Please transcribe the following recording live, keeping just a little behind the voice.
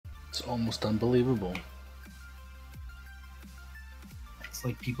It's almost unbelievable. It's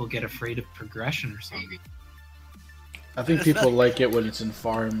like people get afraid of progression or something. I think people like it when it's in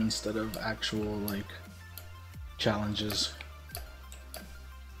farm instead of actual, like, challenges.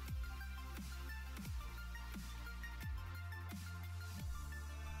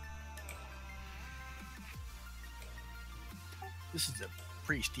 This is a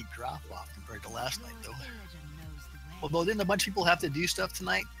pretty steep drop off compared to last night, though. Although didn't a bunch of people have to do stuff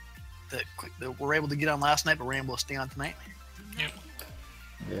tonight that were able to get on last night, but were able to stay on tonight? Yep.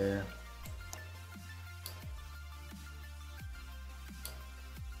 Yeah.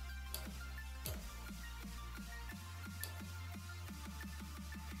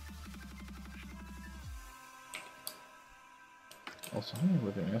 Also, how many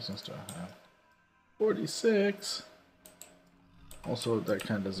living essence do I have? 46! Also, that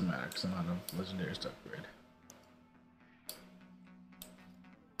kind of doesn't matter because I'm out of legendaries to upgrade.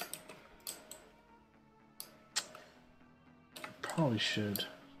 Probably should.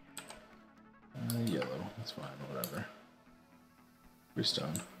 Yellow, that's fine, whatever.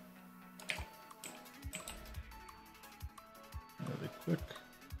 Freestone. Really quick.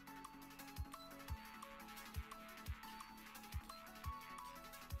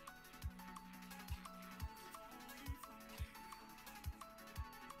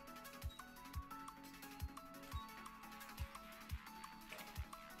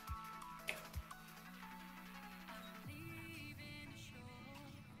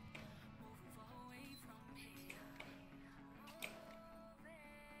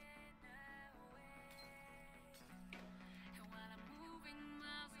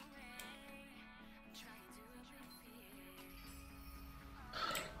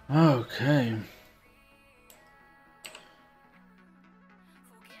 Okay.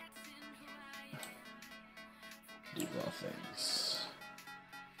 Do more things.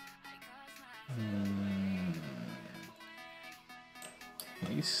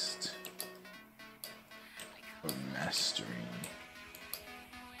 Haste or mastery?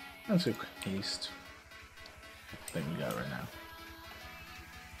 Let's go haste. I think we got right now.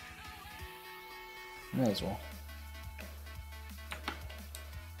 Might as well.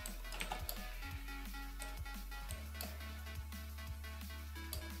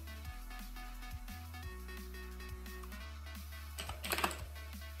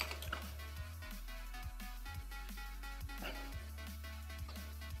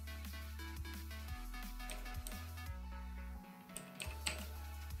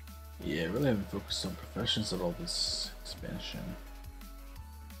 Yeah, I really haven't focused on professions at all this expansion.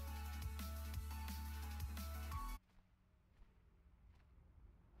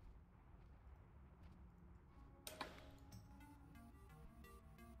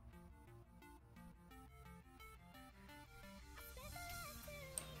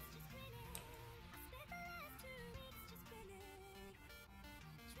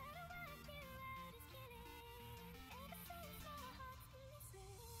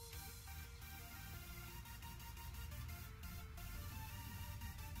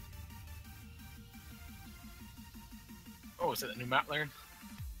 Oh, is it a new map learn?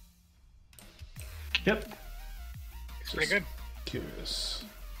 Yep. It's pretty good. Curious.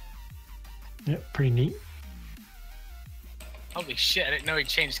 Yep, pretty neat. Holy shit, I didn't know he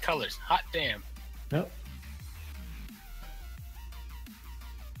changed colors. Hot damn. Yep.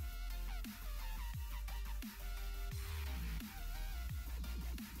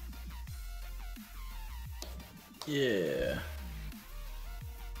 Yeah.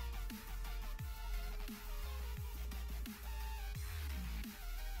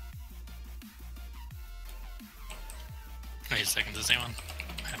 Wait a second, does anyone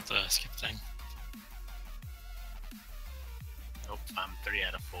have the skip thing? Nope, I'm 3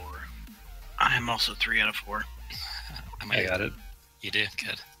 out of 4. I'm also 3 out of 4. I got it. You do?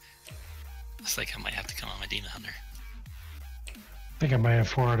 Good. Looks like I might have to come on my Demon Hunter. I think I might have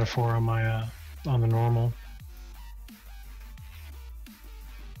 4 out of 4 on my on the normal.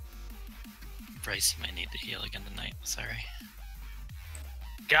 Bryce, you might need to heal again tonight. Sorry.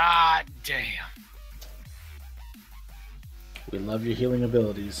 God damn. We love your healing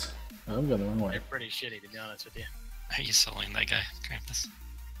abilities. Oh, I'm going the wrong way. They're pretty shitty, to be honest with you. Are you soloing that guy, Krampus?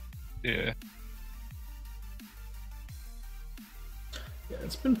 Yeah. Yeah,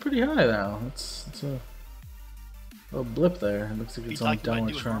 it's been pretty high now. It's a little blip there. It looks like it's on a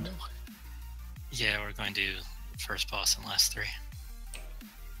downward trend. Yeah, we're going to do first boss and last 3.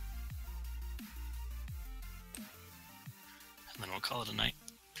 And then we'll call it a night.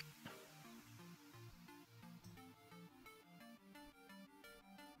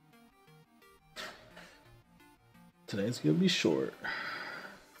 Today's gonna be short.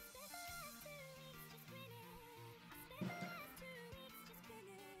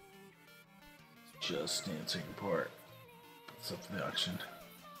 just need to take apart. It's up for the auction.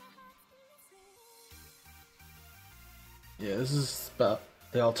 Yeah, this is about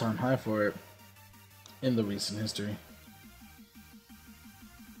the all-time high for it in the recent history.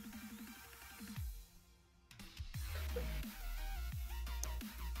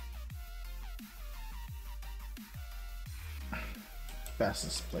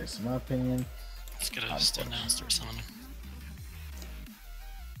 Fastest place in my opinion. Let's get a stone now and start summoning.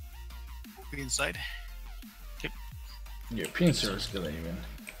 We inside. European server's good even.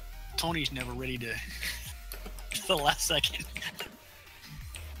 Tony's never ready to the last second.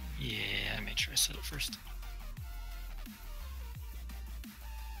 Yeah, I made sure I set it first.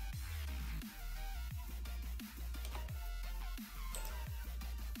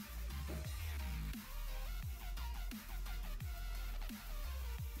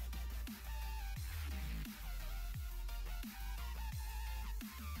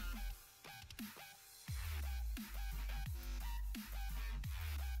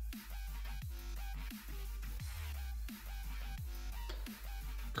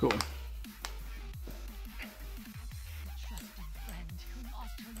 Cool. Trusted friend who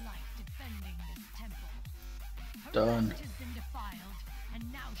lost her life defending this temple. Her Done. rest has been defiled,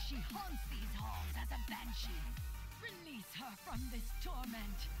 and now she haunts these halls as a banshee. Release her from this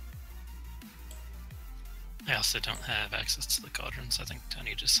torment. I also don't have access to the cauldrons. I think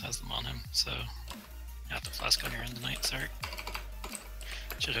Tony just has them on him, so I have the flask on your end tonight, sorry.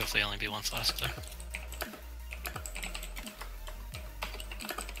 Should hopefully only be one flask though.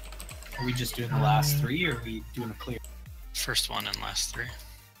 Are we just doing the last three, or are we doing a clear? First one and last three.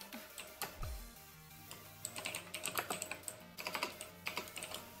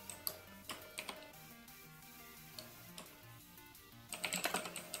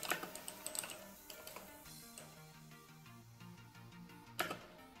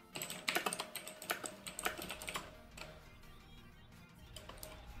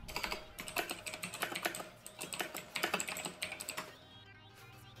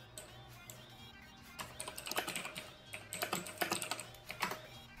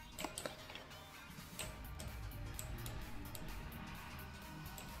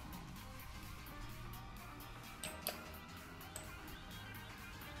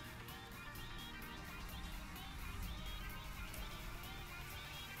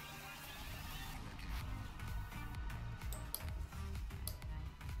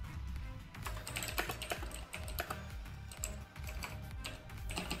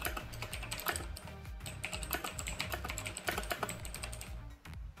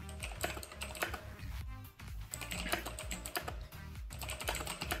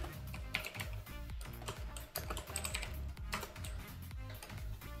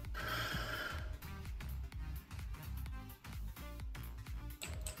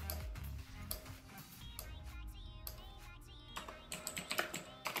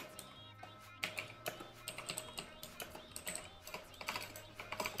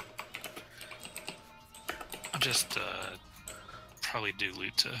 Just probably do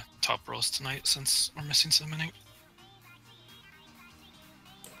loot to top rolls tonight since we're missing so many.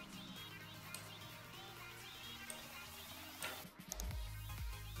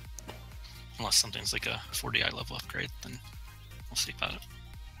 Unless something's like a 40i level upgrade, then we'll see about it.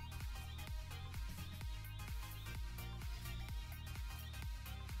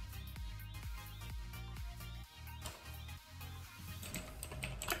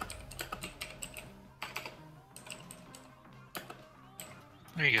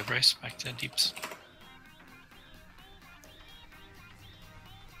 There you go, Bryce. Back to deeps.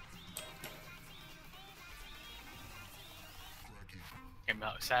 Came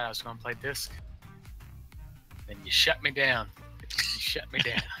outside, I was going to play disc. Then you shut me down. You shut me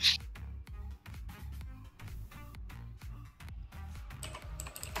down.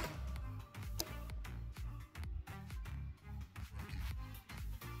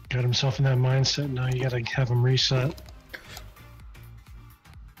 Got himself in that mindset. Now you gotta have him reset.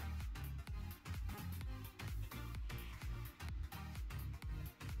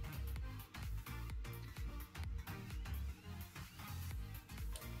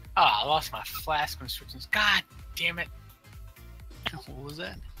 Ah, I lost my flask instructions. God damn it. What was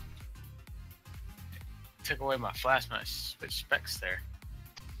that? Took away my flask when I switched specs there.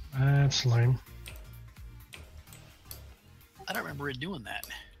 That's lame. I don't remember it doing that.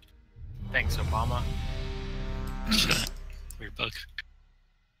 Thanks, Obama. Weird bug.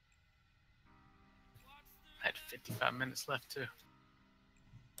 I had 55 minutes left too.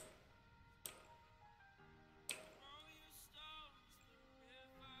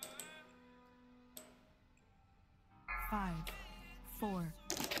 Five, four,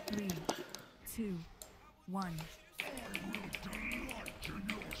 three, 2, 1.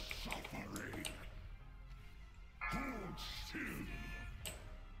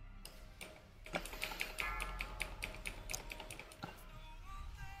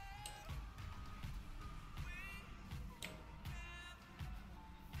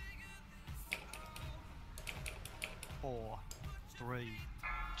 4, 3,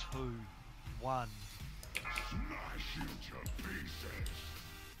 2, 1. Smash you to pieces.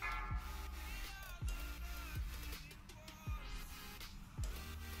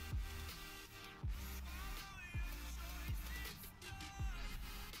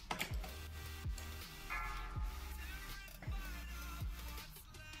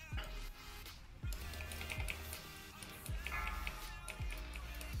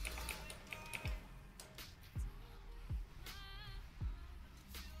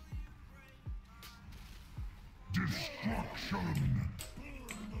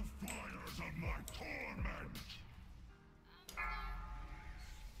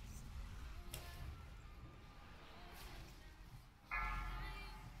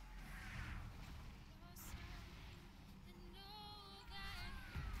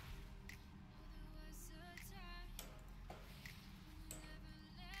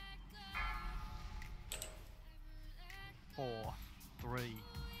 4, 3,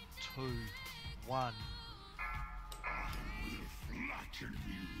 2, 1. I will flatten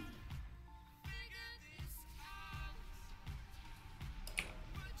you.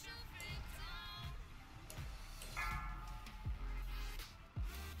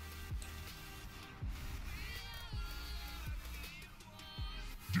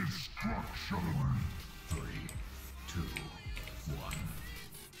 Destruction. 3, 2, 1.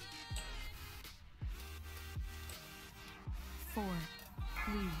 4,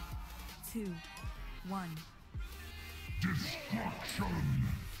 3, 2, 1. Destruction!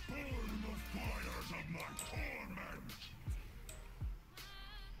 Burn the fires of my torment!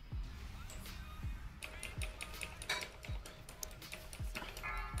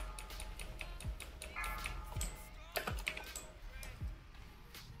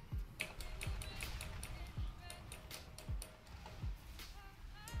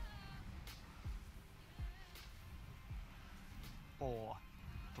 4,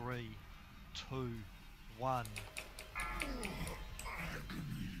 3, 2, 1.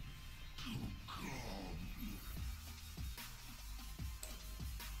 Agony to come.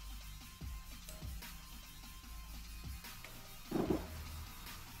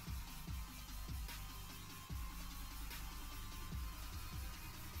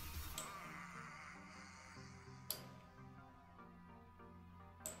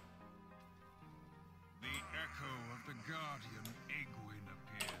 'The echo of the guardian Egwin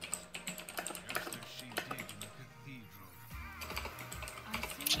appears, just as she did in the cathedral.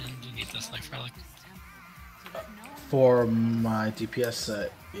 Jen, do you need this life relic? For my DPS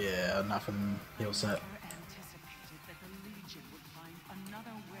set, yeah, not for the heal set.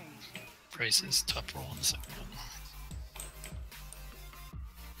 Prices, top roll on the second one.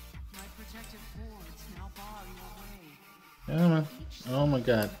 Yeah, man. Oh my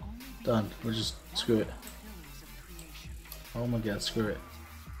god. Done. We're just screw it. Oh my god, screw it.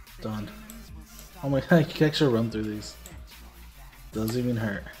 Done. Oh my god, I can actually run through these. Doesn't even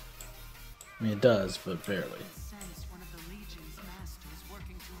hurt. I mean, it does, but barely.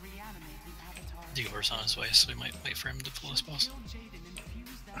 Dealer's on his way, so we might wait for him to pull his boss.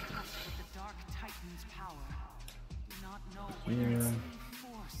 Yeah.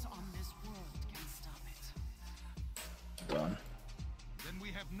 Done. Then we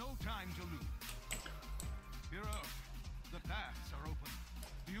have no time to lose. Heroes, the paths are open.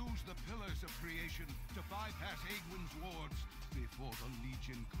 Use the pillars of creation to bypass Egwin's wards before the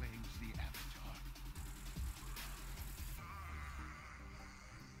Legion claims the Avatar.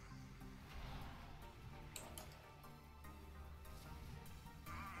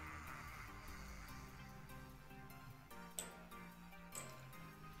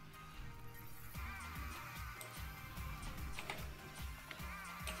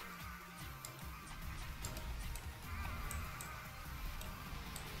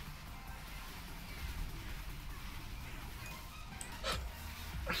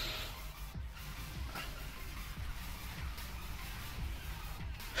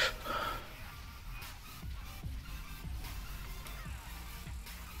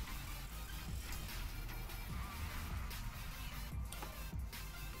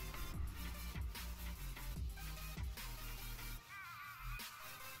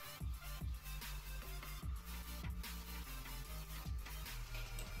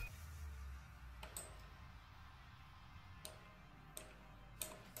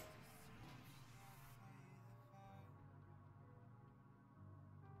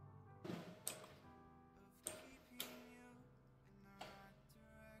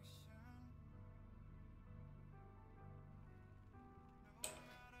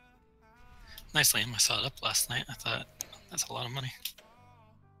 Nice Liam, I saw it up last night. I thought, that's a lot of money.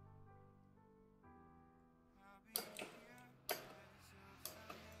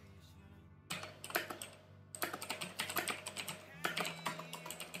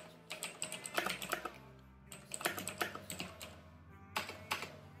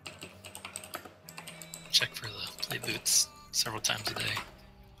 Check for the play boots several times a day.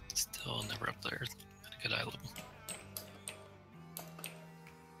 Still never up there at a good eye level.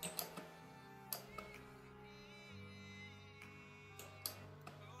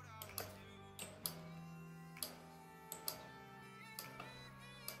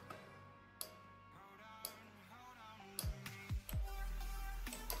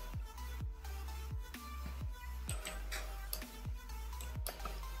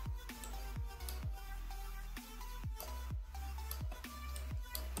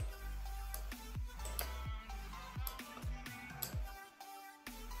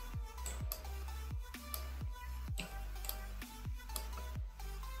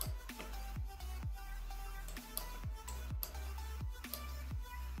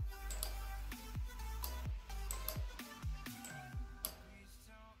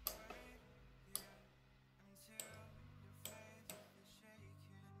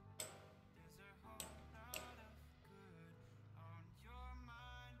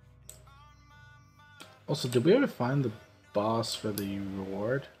 Also, did we ever find the boss for the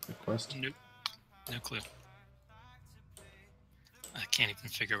reward request? Nope. No clue. I can't even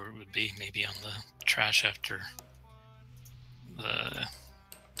figure where it would be. Maybe on the trash after the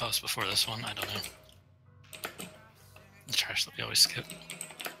boss before this one. I don't know. The trash that we always skip.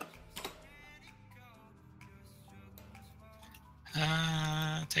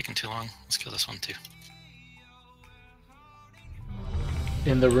 Taking too long. Let's kill this one too.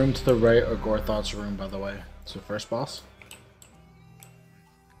 In the room to the right, or Gorthot's room, by the way. It's the first boss.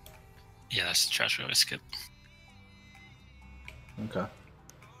 Yeah, that's the trash we always skip. Okay.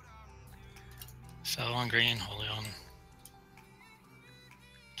 Fell on green, holy on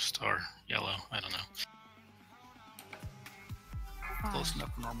star, yellow, I don't know. Close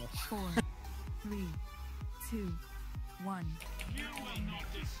enough normal. 4, 3, 2, 1. You will not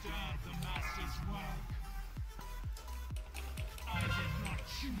disturb the master's work. I did not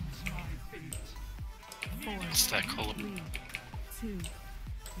choose my fate. 4, Stack hold. 3, 2,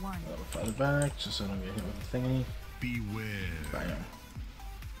 1. I'll fight it back, just so I don't get hit with the thingy. Beware. Bam.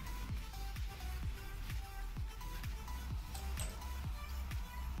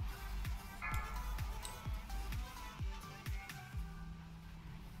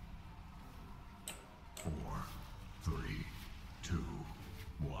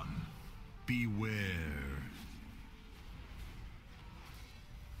 Beware.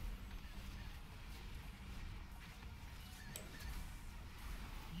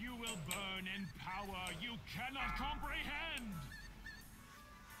 You will burn in power you cannot comprehend.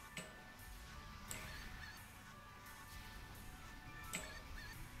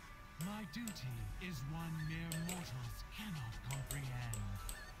 My duty is one mere mortals cannot comprehend.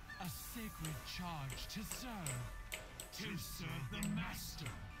 A sacred charge to serve the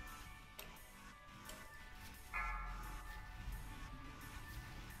master.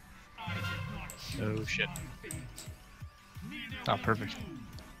 Oh shit. Oh, perfect.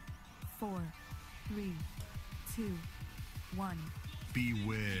 4, 3, 2, 1.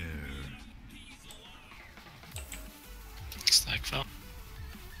 Beware. Stack fell.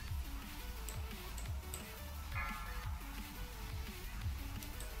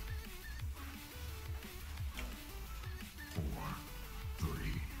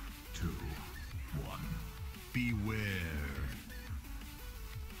 Beware.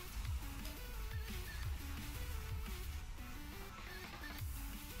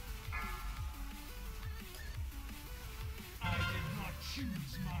 I did not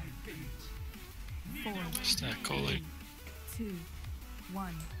choose my fate. 4, Stack collie. 2,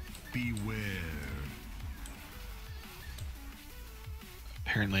 1. Beware.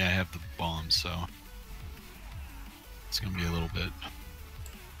 Apparently I have the bomb, so it's gonna be a little bit.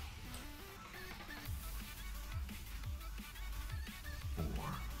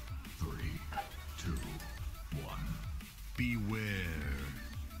 Beware.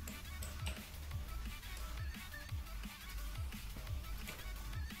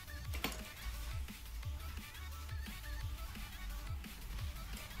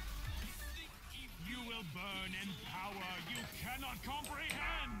 You will burn in power you cannot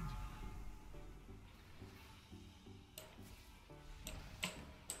comprehend.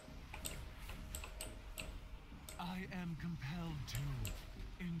 I am compelled to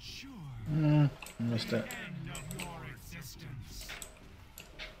ensure Missed it. end of your existence.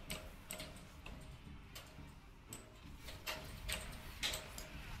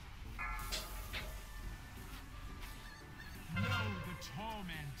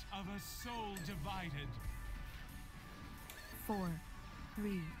 torment of a soul divided. 4,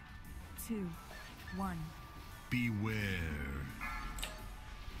 3, 2, 1. Beware.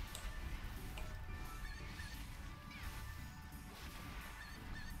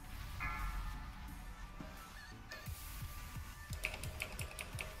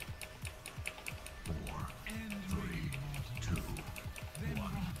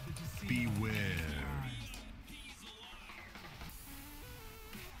 Beware.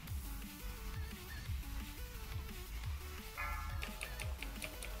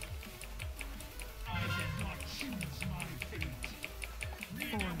 I did not choose my fate.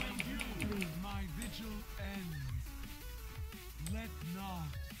 4, 3. My vigil ends. Let not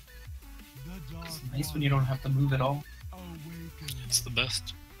the dark It's nice when you don't have to move at all. awaken. It's the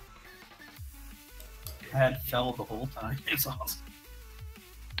best. I had fell the whole time. It's awesome.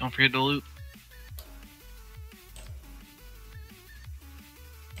 Don't forget to loot.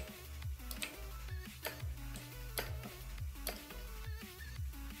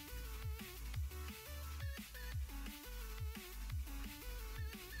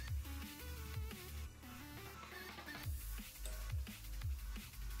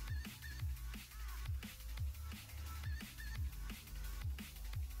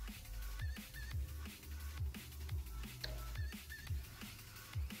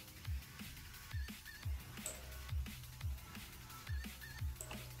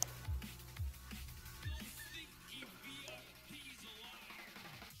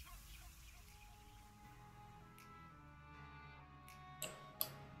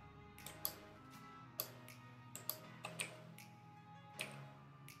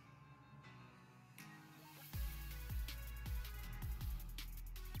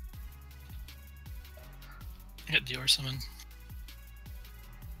 Get Dior summon.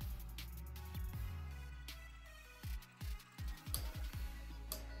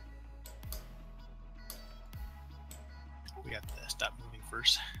 We have to stop moving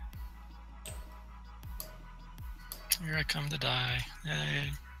first. Here I come to die.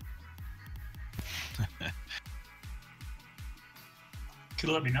 Yay. Could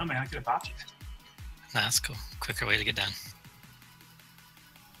have let me know, man. I could have popped you. Nah, that's cool. Quicker way to get down.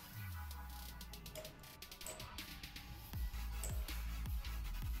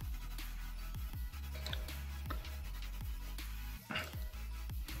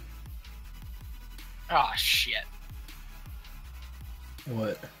 Oh shit.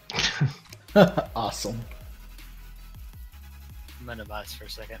 What? Awesome. Minimize for a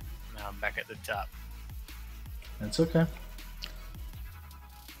second. Now I'm back at the top. That's okay.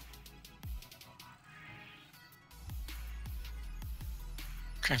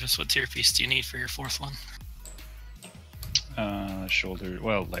 Krampus, what tier piece do you need for your fourth one? Shoulder,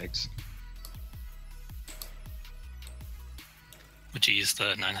 well, legs. Would you use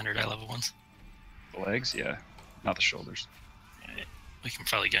the 900 eye level ones? The legs, yeah, not the shoulders. We can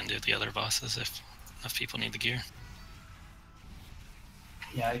probably get into the other bosses if enough people need the gear.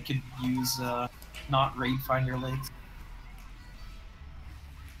 Yeah, I could use not raid finder legs.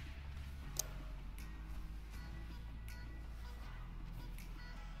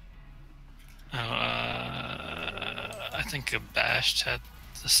 Oh, I think Abashed had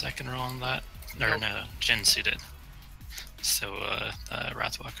the second roll on that. Or no, Jinsu did. So,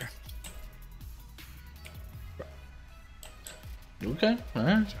 Wrathwalker. Okay,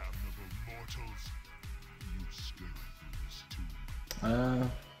 alright.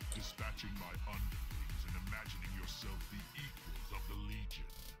 Dispatching my underlings and imagining yourself the equals of the Legion.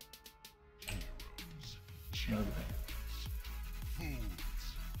 Heroes, champions,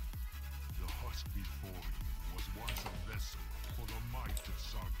 fools. The husk before you was once a vessel for the might of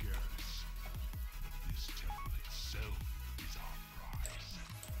Sargeras. But this temple itself is our prize.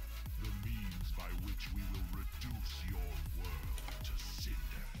 The means by which we will reduce your world to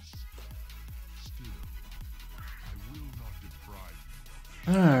cinders. Still, I will not deprive you.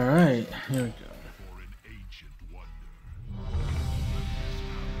 Alright, here we go. For an ancient wonder.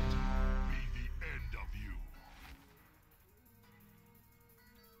 Be the end of you.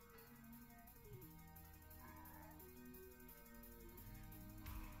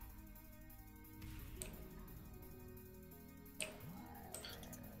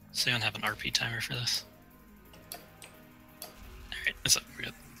 So you don't have an RP timer for this? Alright, that's up. We're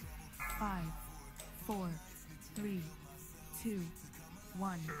good. 5, 4, 3, 2,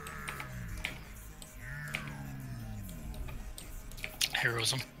 1.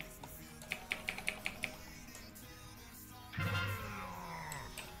 Heroism.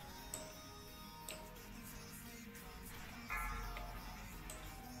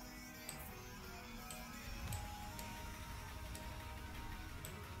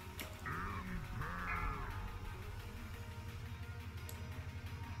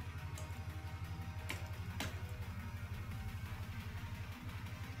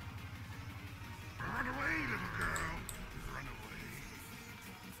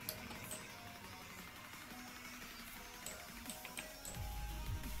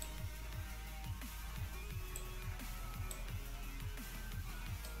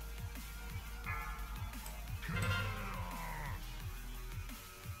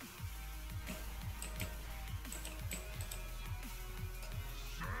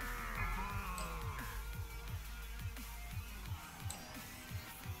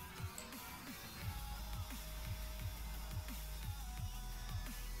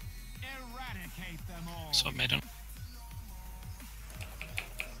 So it made him.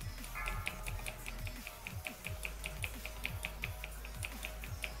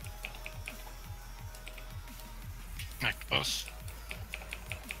 Act boss.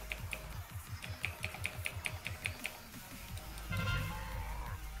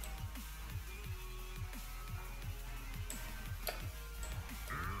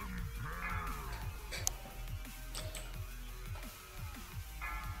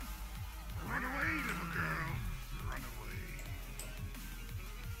 Run away, little girl. Run away.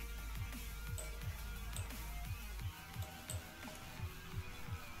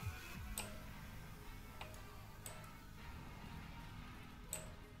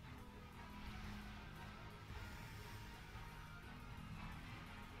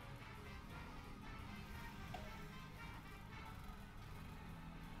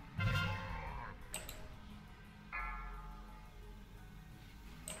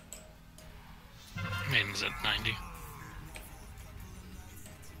 Maiden's at 90.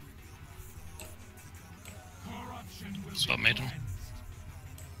 So it made him.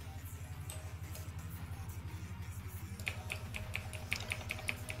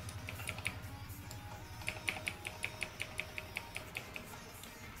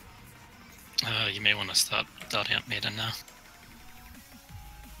 You may want to stop dot amp maiden now.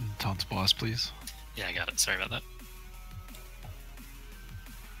 Taunt's boss, please. Yeah, I got it. Sorry about that.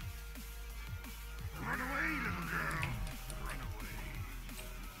 Run away, little girl. Run away.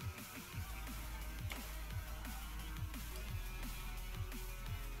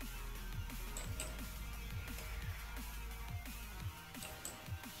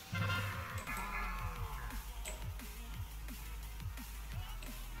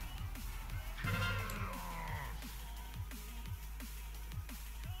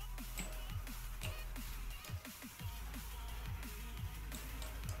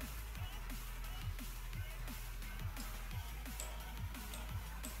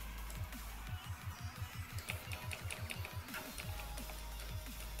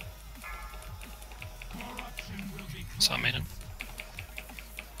 So I made him.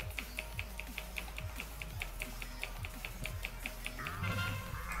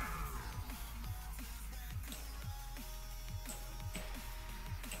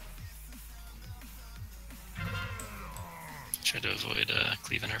 Try to avoid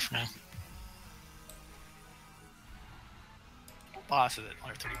cleaving her for now. Boss is at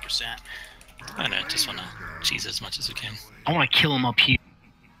under 30%. I know, just want to cheese as much as we can. I want to kill him up here.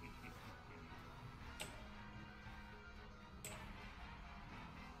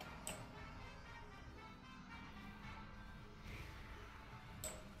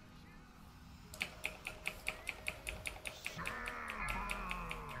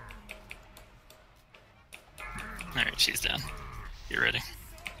 Alright, she's down. You ready?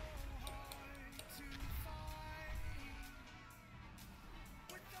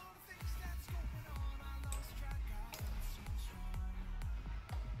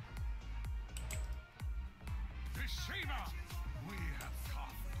 Deceiver! We have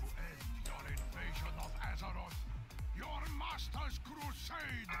come to end your invasion of Azeroth. Your master's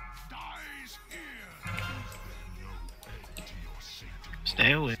crusade dies here.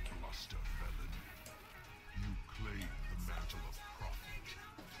 Stay away. You claim the mantle of prophet,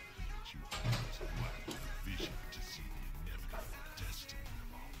 yet you always lack the vision to see the inevitable destiny of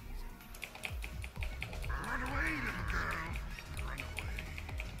our world. Run away, little girl. Run away.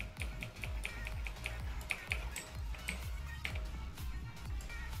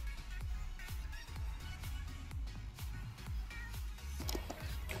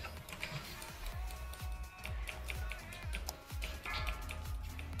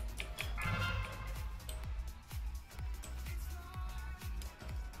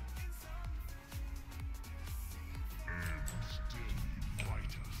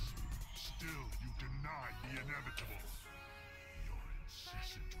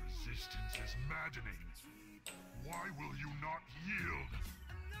 Maddening. Why will you not yield?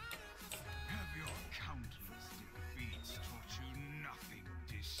 Have your countless defeats taught you nothing,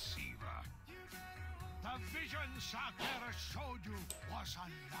 deceiver? The vision Sargeras showed you was a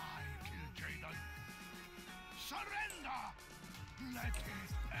lie, Kil'jaeden. Surrender! Let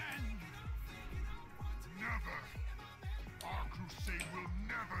it end! Never! Our crusade will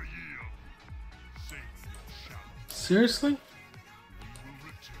never yield. Satan shall. Seriously?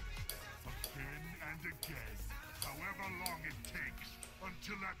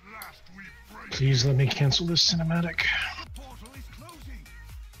 Please let me cancel this cinematic. The portal is closing.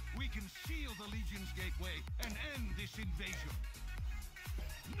 We can seal the Legion's gateway and end this invasion.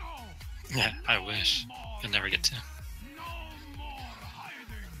 No. Yeah, I wish. You'll never get to. No more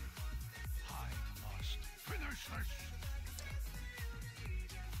hiding. I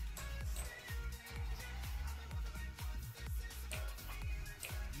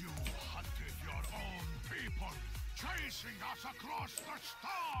chasing us across the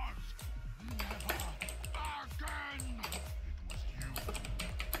stars. Never again. It was you,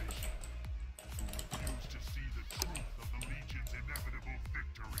 Vision, who refused to see the truth of the Legion's inevitable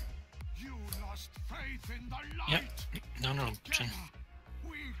victory. You lost faith in the light. Yep. No, Jin.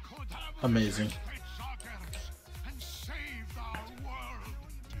 We could have Amazing. resisted Sargeras and saved our world.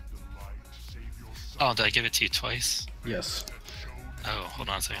 Did the light save your son? Oh, did I give it to you twice? Yes. Oh, hold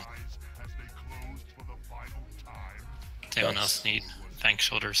on a second. As they closed for the final time, Does anyone else need bank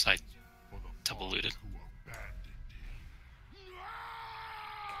shoulders? I double looted. who abandoned him.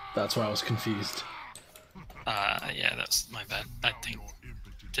 That's why I was confused. Yeah, that's my bad. I think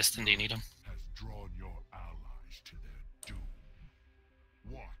Distant, do you need them? Has drawn your allies to their doom.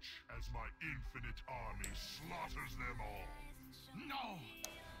 Watch as my infinite army slaughters them all. No,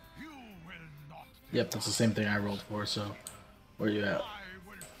 you will not. Yep, that's the same thing I rolled for, so where you at? I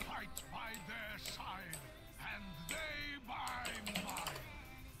will fight by their side, and they by mine.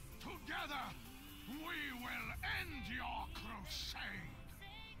 Together, we will end your crusade.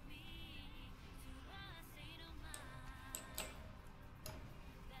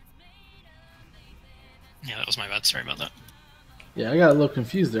 Yeah, that was my bad. Sorry about that. Yeah, I got a little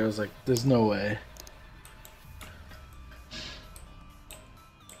confused there. I was like, there's no way.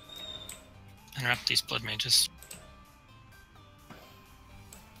 Interrupt these blood mages.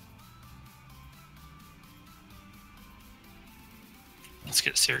 Let's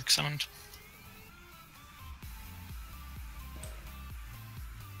get Sirik summoned.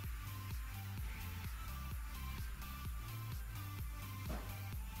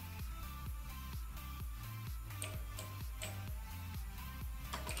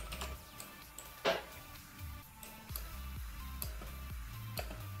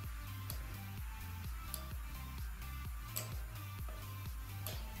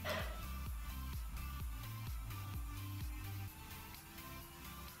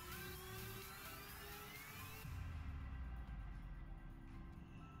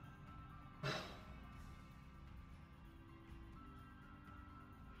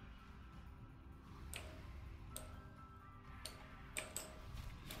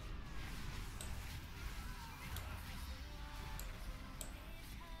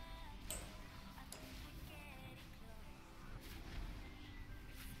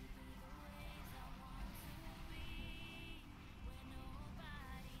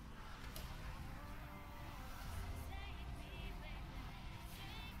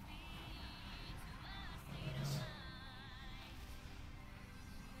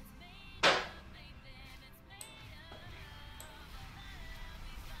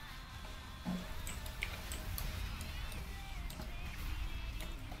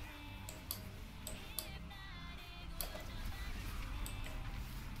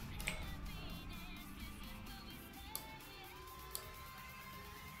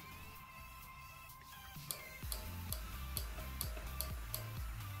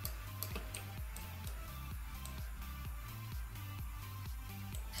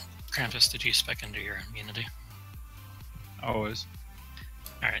 Krampus, did you spec into your immunity? Always.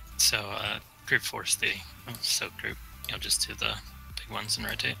 Alright, so group force the soak group. You'll just do the big ones and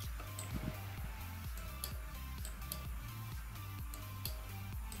rotate.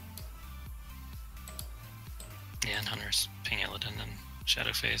 Yeah, and Hunters, Ping Illidan, and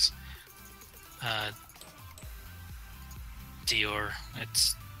Shadow Phase. Dior,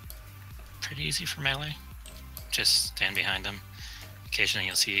 it's pretty easy for melee. Just stand behind them. Occasionally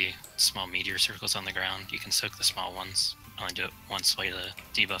you'll see small meteor circles on the ground. You can soak the small ones. Only do it once while the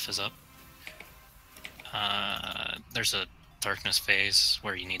debuff is up. There's a darkness phase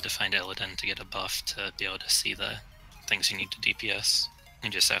where you need to find Illidan to get a buff to be able to see the things you need to DPS. You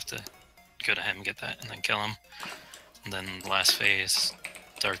just have to go to him and get that and then kill him. And then the last phase,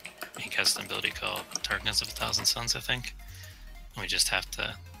 he casts an ability called Darkness of a Thousand Suns, I think. And we just have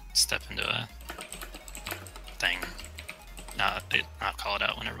to step into a thing. I'll call it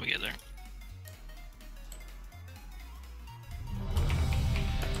out whenever we get there.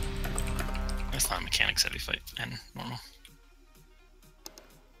 It's not a mechanics heavy fight and normal.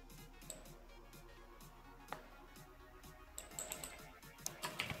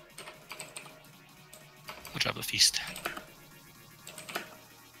 We'll drop a feast.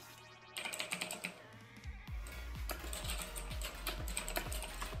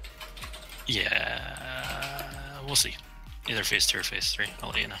 Yeah, we'll see. Either phase 2 or phase 3, I'll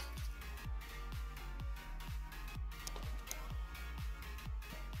let you know.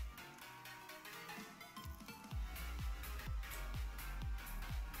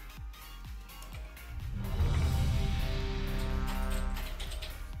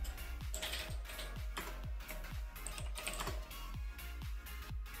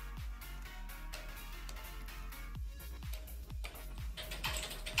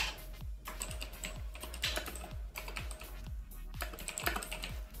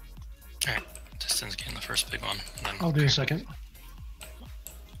 first big one. And then I'll do a second.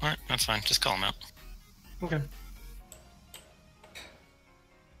 Alright, that's fine. Just call him out. Okay.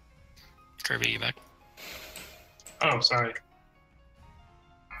 Kirby, you back? Oh, sorry.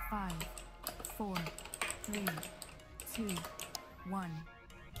 5, 4, 3, 2, 1.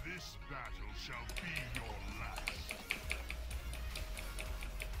 This battle shall be your last.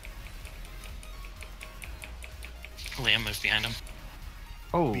 Liam, move behind him.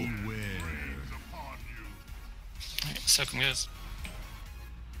 Oh. Alright, soak him goes.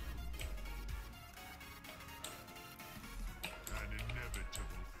 An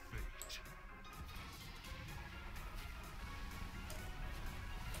inevitable fate.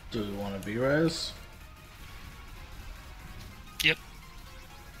 Do we want to be res? Yep.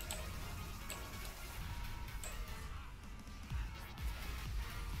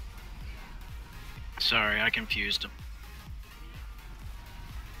 Sorry, I confused him.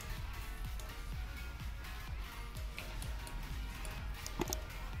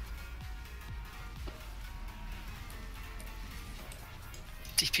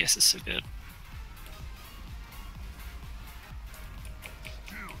 DPS is so good.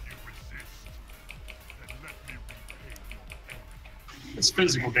 It's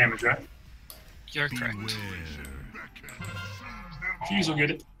physical damage, right? You're correct. Fuse will get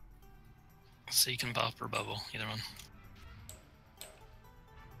it. So you can bop or bubble, either one.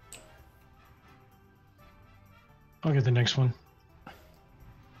 I'll get the next one.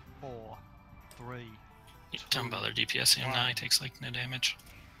 4, 3, Don't bother DPSing him now, he takes like no damage.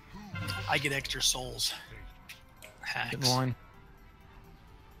 I get extra souls. Hacks. Get in line.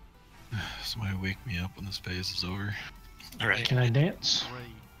 Somebody wake me up when this phase is over. Alright. Can I dance?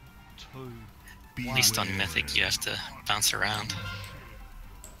 3, 2, At least on Mythic you have to bounce around.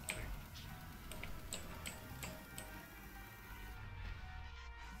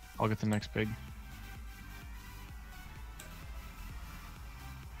 I'll get the next big.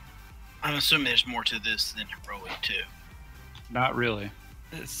 I'm assuming there's more to this than heroic too. Not really.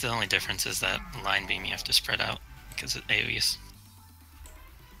 It's the only difference is that line beam you have to spread out because it AoEs.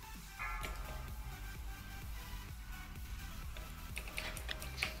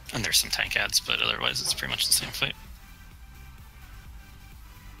 And there's some tank ads, but otherwise it's pretty much the same fight.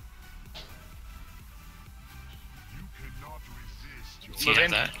 If you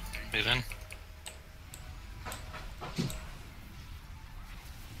have that, move in.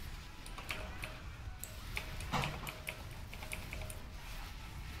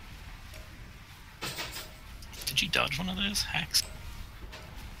 Did you dodge one of those hacks?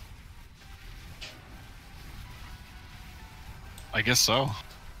 I guess so.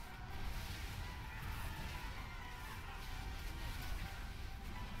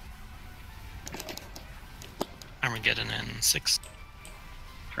 Armageddon in 6.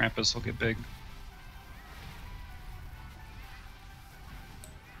 Krampus will get big.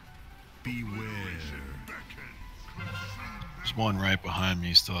 There's one right behind me.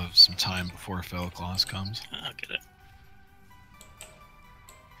 You still have some time before Fell Claws comes. I'll get it.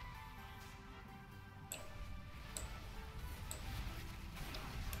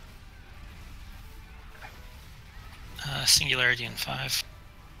 Singularity in 5.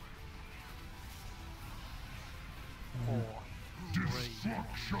 4, 3,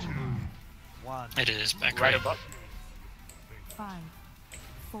 2, 1. It is back Right right. above. 5,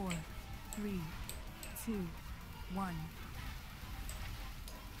 4, 3, 2, 1.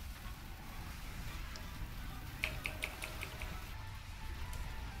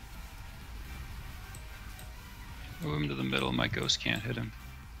 Move him to the middle, my ghost can't hit him.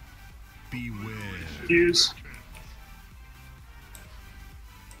 Fuse.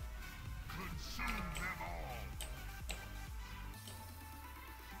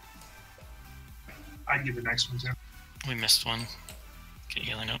 I can get the next one too. We missed one. Get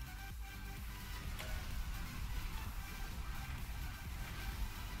healing up.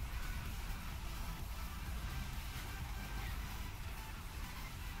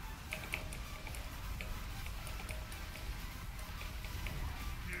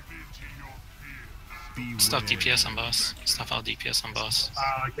 Stop DPS on boss. Stop all DPS on boss.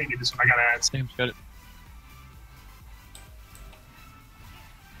 I can't get this one. I gotta add. Sam's got it.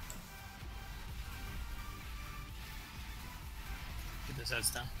 Get those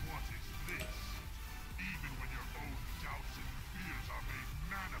ads down. What is this? Even when your own doubts and fears are made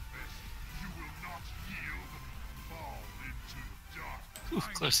manifest, you will not yield. Fall into dark.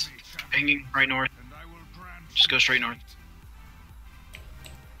 Ooh, close. Pinging right north. Just go straight north.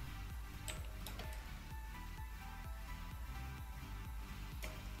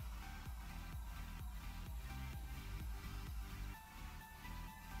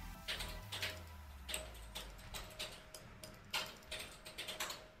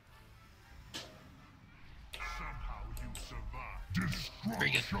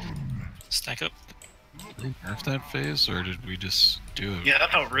 Very good. Stack up. Did they nerf that phase, or did we just do it? Yeah,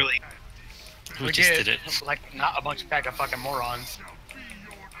 that felt really. We just did did it. like not a bunch of pack of fucking morons.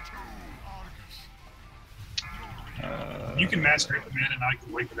 You can master it, man, and I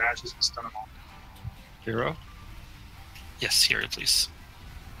can wake with ashes and stun them all. Hero? Yes, hero, please.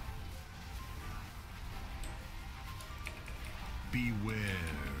 Beware.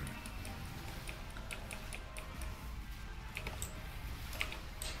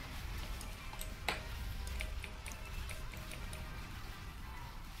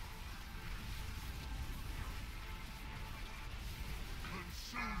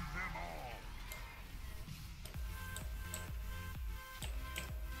 Consume them all.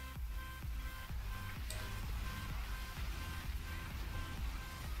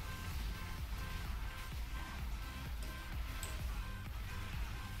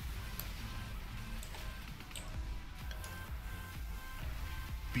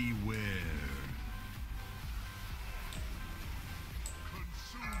 Beware.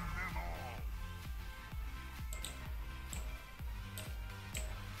 Consume them all.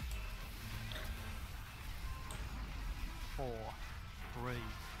 4, 3,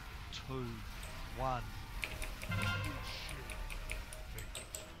 2, 1.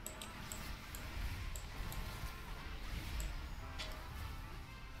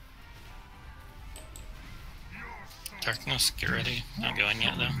 Darkness, get ready. Not going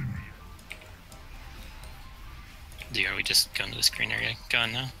yet, though. Are we just going to the screen area?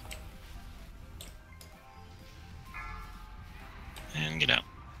 Going now. And get out.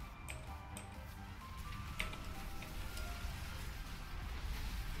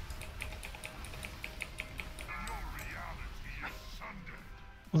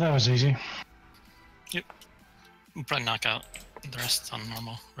 Well, that was easy. Yep. We'll probably knock out the rest on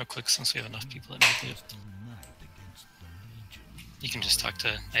normal real quick since we have enough people that need to. You can just talk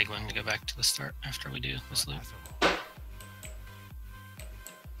to Egwin to go back to the start after we do this loop.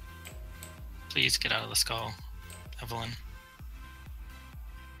 Please get out of the skull, Evelyn.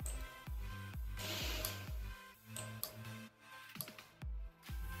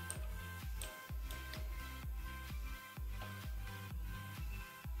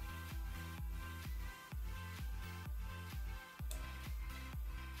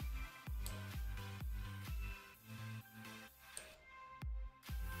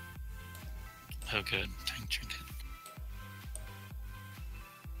 Oh good, tank trinket.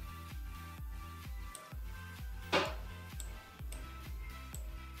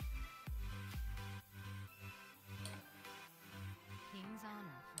 King's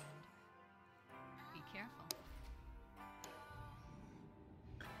honor, friend. Be careful.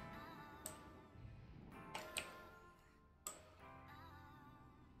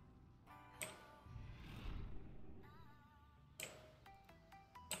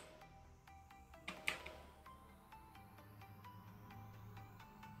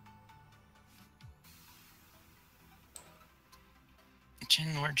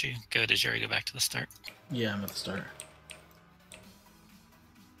 Jin, where'd you go? Did Jerry go back to the start? Yeah, I'm at the start.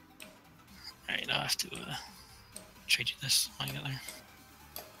 Alright, I'll have to trade you this while you get there.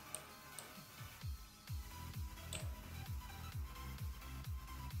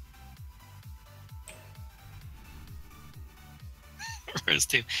 Rose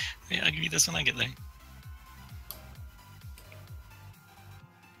 2. Yeah, I'll give you this when I get there.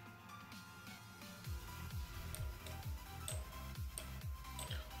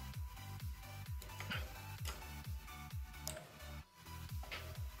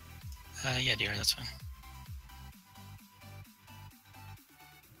 Yeah, dear, that's fine.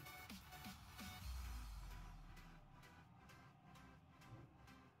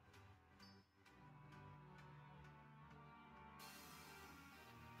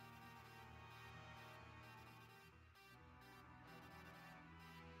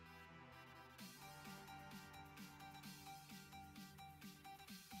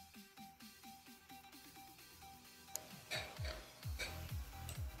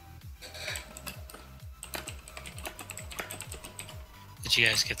 Did you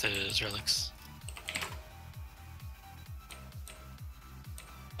guys get those relics?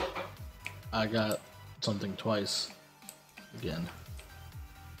 I got something twice. Again.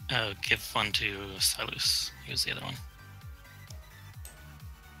 Oh, give one to Silus. He was the other one.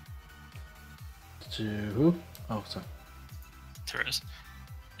 To who? Oh, sorry. To Rose.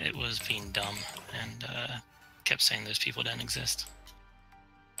 It was being dumb and kept saying those people didn't exist.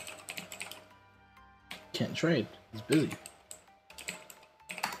 Can't trade. He's busy.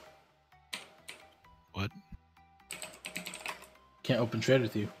 What? Can't open trade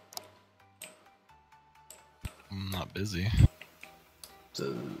with you. I'm not busy.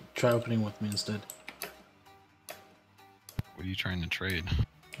 So try opening with me instead. What are you trying to trade?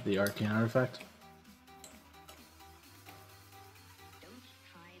 The arcane artifact.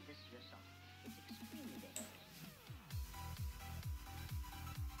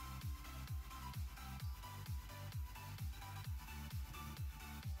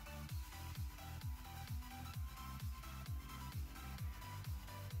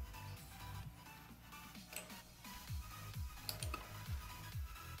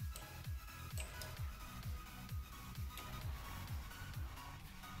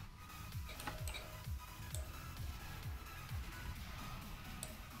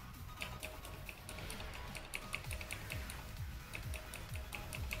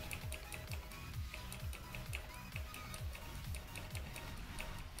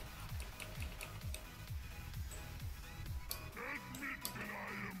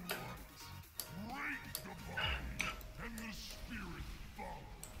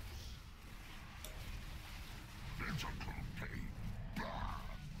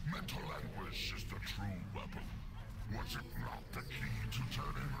 Was it not the key to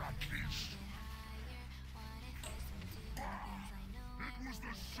turning Rakis? It was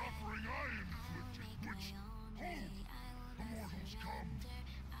the suffering I inflicted, which, the mortals come.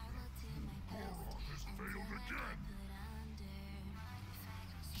 Koroth has failed again.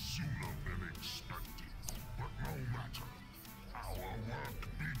 Sooner than expected, but no matter. Our work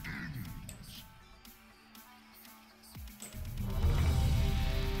begins.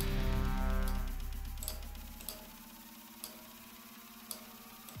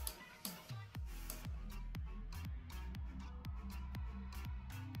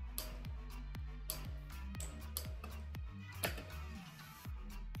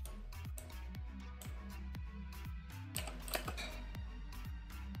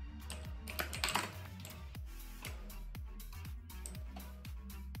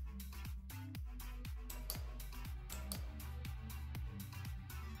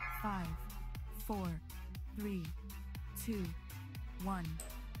 Five, 4, 3, 2, 1.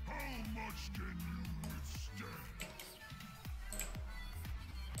 How much can you withstand?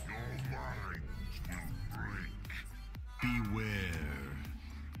 Your minds will break. Beware.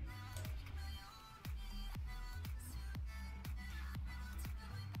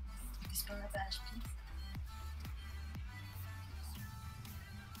 Dispel my badge, please.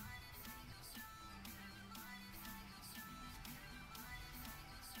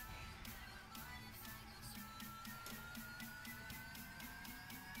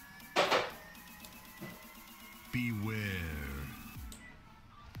 Beware.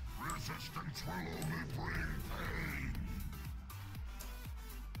 Resistance will only bring pain.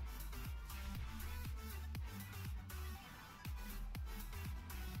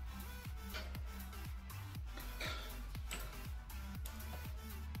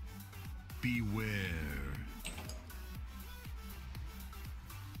 Beware.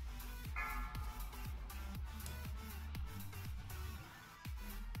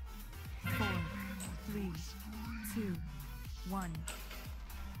 4, 3, 2, 1.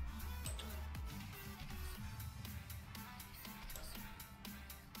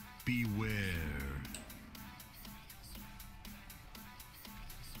 Beware.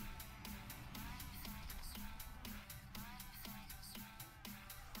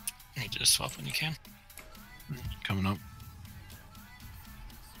 You just swap when you can. Coming up.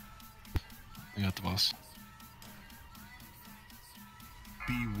 I got the boss.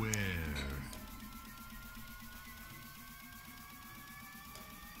 Beware.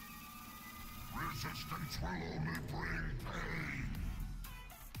 Resistance will only bring pain.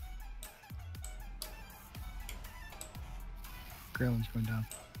 Greylin's going down.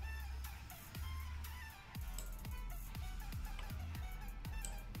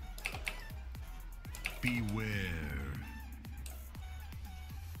 Beware.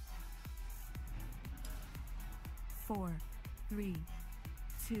 Four, 3,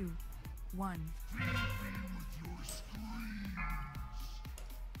 2, 1. With your screams.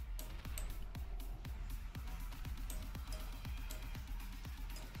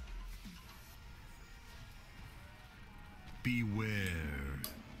 Beware.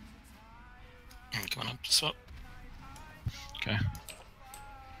 I'm going up to swap. Okay.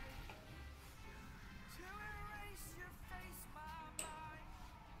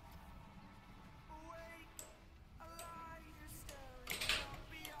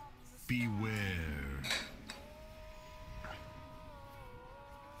 Beware.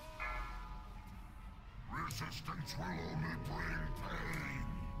 Resistance will only bring pain.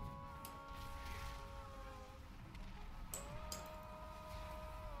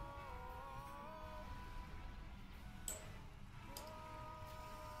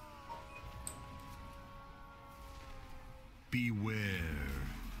 Beware.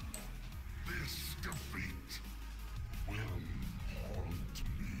 This defeat will haunt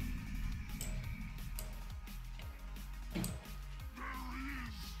me. There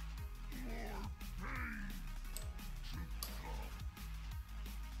is more pain to come.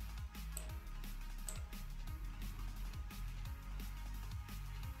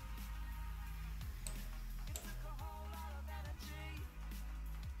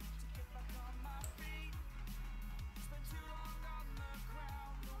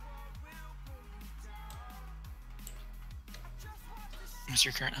 What's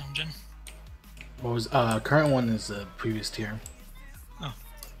your current home gen? What was current one is the previous tier. Oh,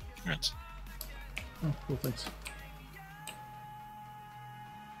 congrats. Oh, cool, thanks.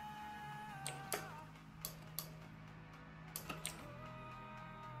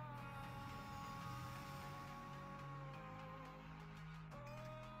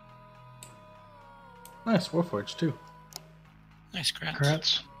 Nice, Warforged too. Nice, congrats.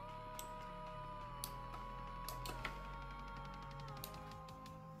 Congrats.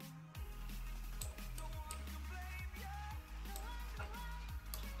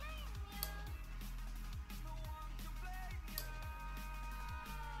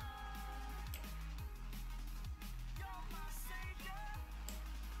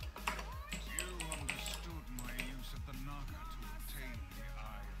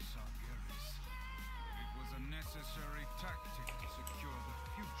 Necessary tactic to secure the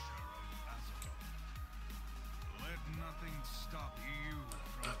future of Azeroth. Let nothing stop you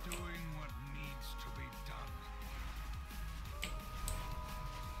from doing what needs to be done.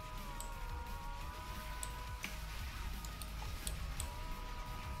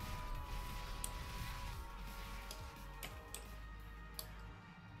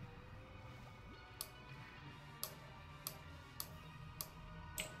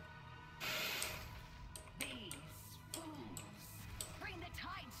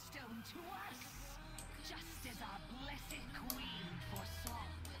 To us, just as our blessed queen foresaw.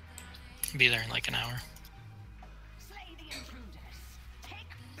 Be there in like an hour. Slay the intruders. Take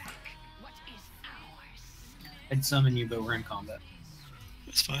back what is ours. I'd summon you, but we're in combat.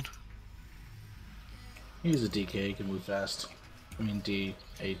 It's fine. He's a DK, he can move fast. I mean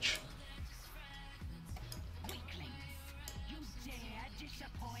DH. Weaklings, you dare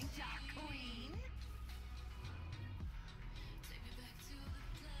disappoint our queen?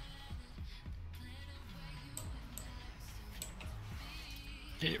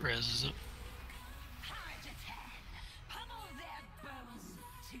 It reses it. Hard to ten. Pummel their bones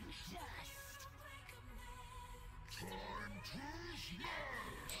to dust. Time to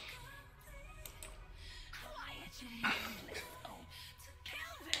smash! Quiet, you mindless oaf.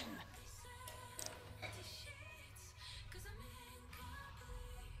 Kill them!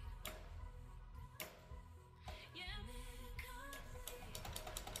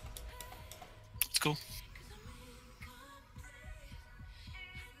 It's cool.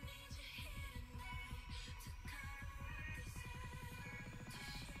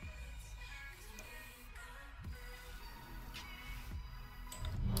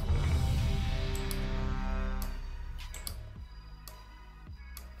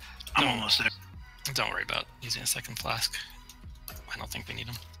 I'm almost there. Don't worry about using a second flask. I don't think we need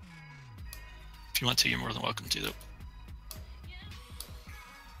them. If you want to, you're more than welcome to, though.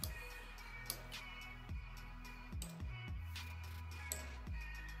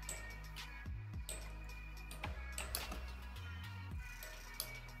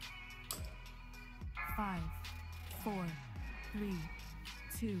 Five, 4, 3,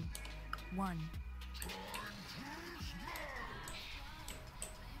 2, 1.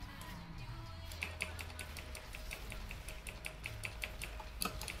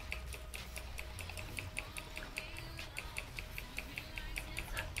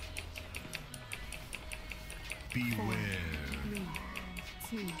 Beware. 3,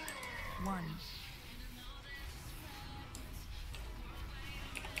 2, 1.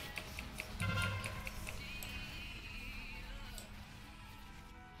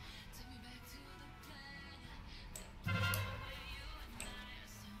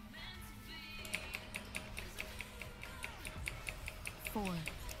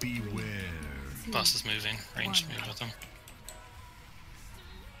 Beware. Boss is moving. Ranged move with him.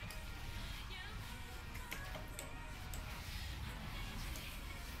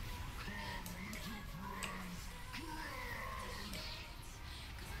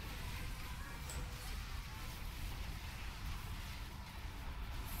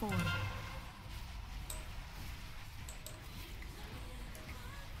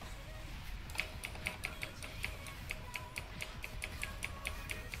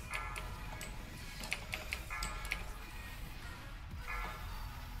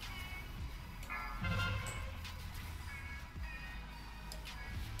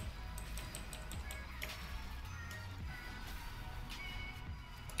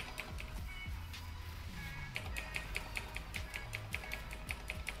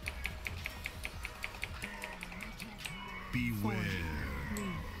 4, 3,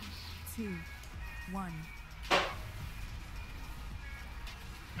 2, 1.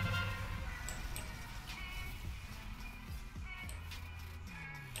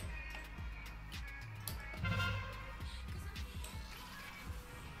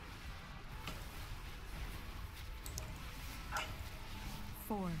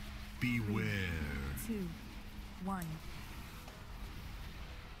 Four, Beware. 2, 1.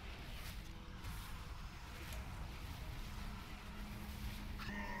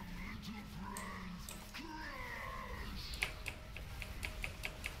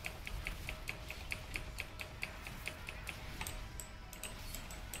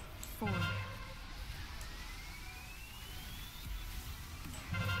 Four,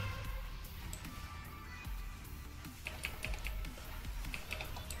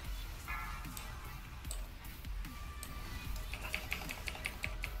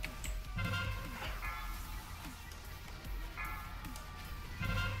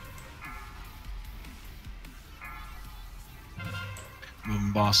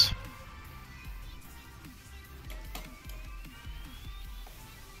 Moving boss.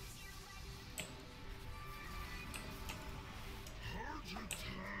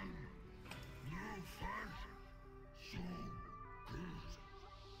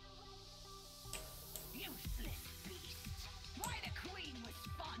 Useless beast. Why the queen was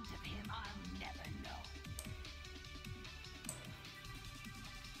fond of him, I'll never know.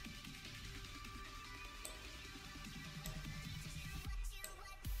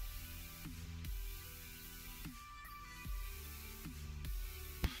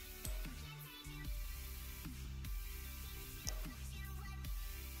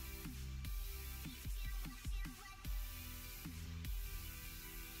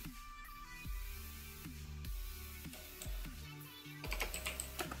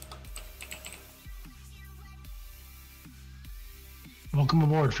 Welcome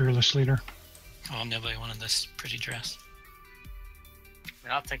aboard, fearless leader. Oh, nobody wanted this pretty dress. I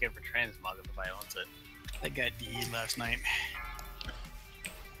mean, I'll take it for transmog if I wants it. That guy DE'd last night.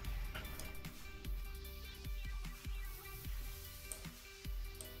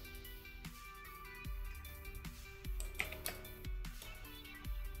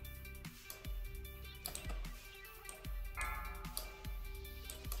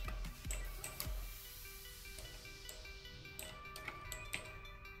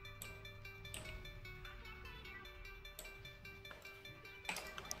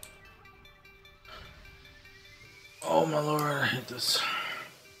 Oh my lord, I hate this.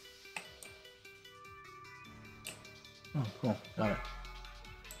 Oh, cool. Got it.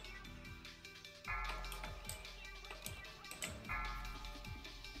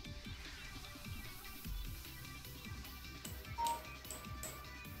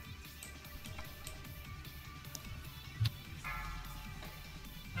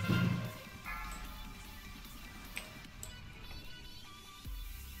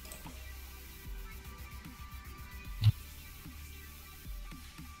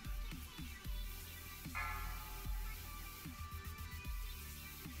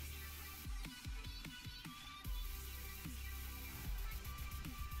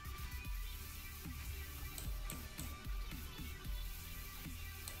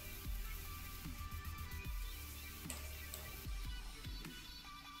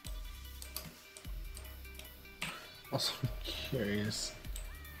 Also curious.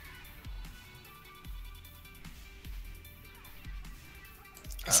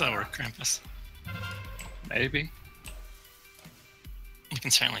 Does that work, Krampus? Maybe. You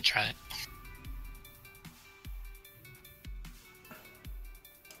can certainly try it.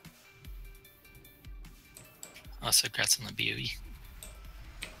 Also, congrats on the BOE.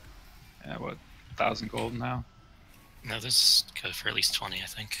 Yeah, what, 1,000 gold now? No, this go for at least 20, I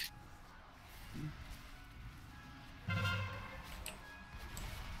think.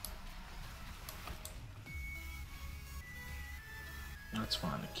 That's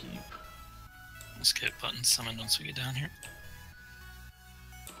fine to keep. Let's get buttons summoned once we get down here.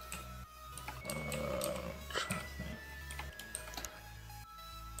 Trying to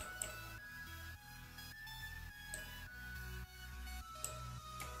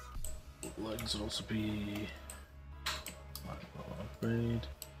think. Legs will also be upgrade.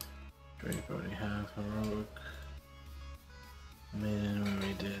 Drake already have heroic. Man,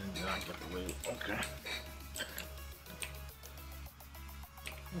 we did not get the weight. Okay.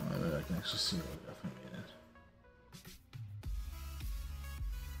 I can actually see what we got from it.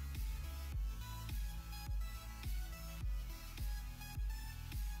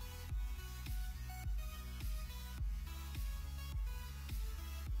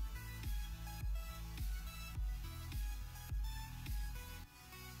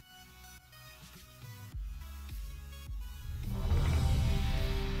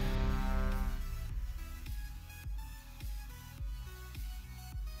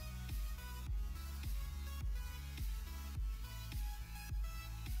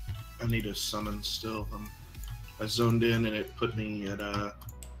 I need a summon still. I zoned in and it put me at Oh,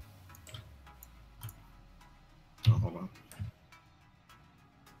 hold on.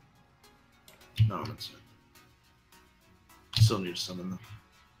 No, I'm inside. Still need to summon though.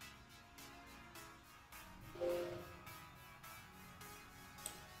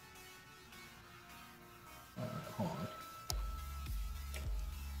 Hold on.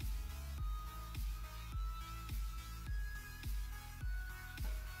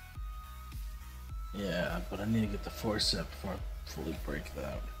 Yeah, but I need to get the force set before I fully break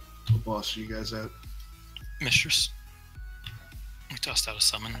that. What boss are you guys at? Mistress. We tossed out a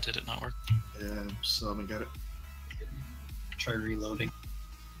summon. Did it not work? Yeah, still haven't got it. Try reloading.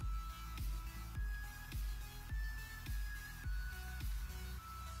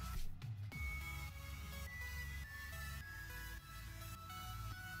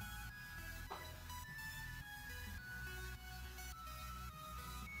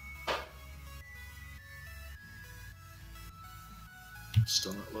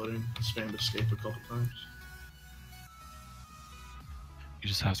 Still not loading. Spammed escape a couple times. You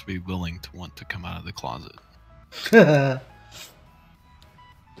just have to be willing to want to come out of the closet. But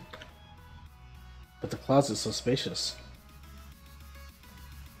the closet's so spacious.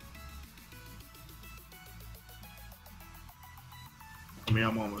 I mean,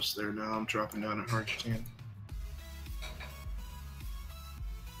 I'm almost there now. I'm dropping down at Argentine.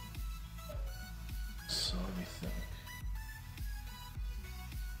 So let me think.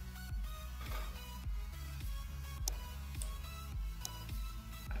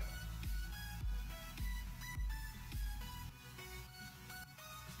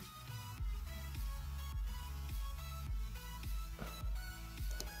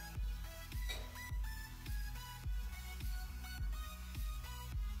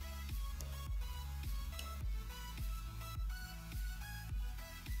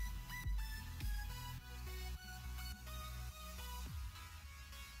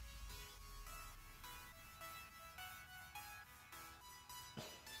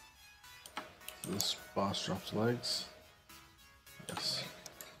 This boss drops legs. Yes.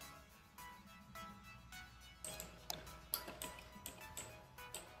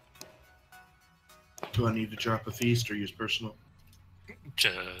 Do I need to drop a feast or use personal?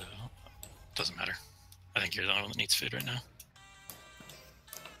 Doesn't matter. I think you're the only one that needs food right now.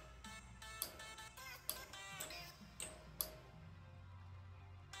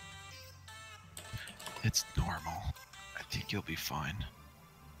 It's normal. I think you'll be fine.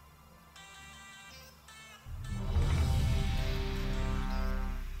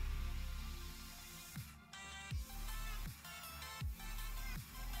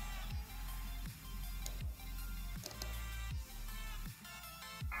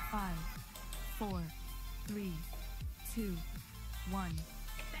 Five, 4, 3, 2, 1.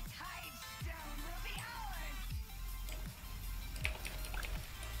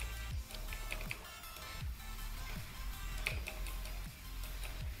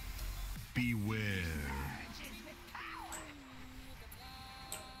 Beware.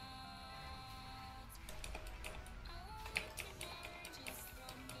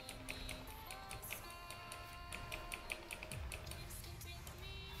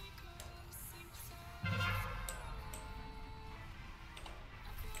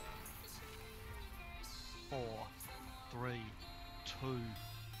 Four, 3, 2,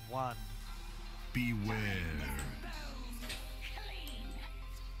 1. Beware.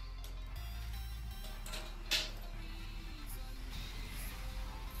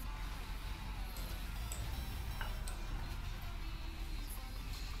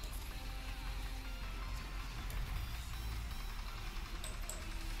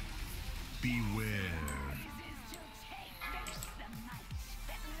 Beware.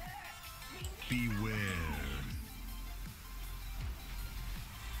 Beware.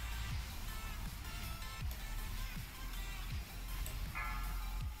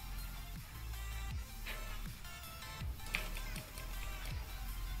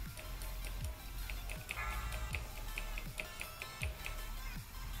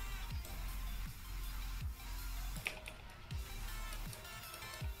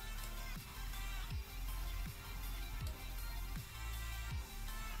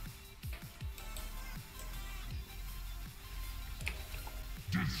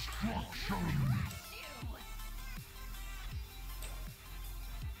 Destruction.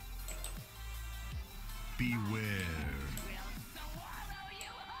 Beware.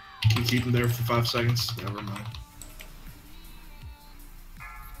 Can you keep him there for 5 seconds? Never mind.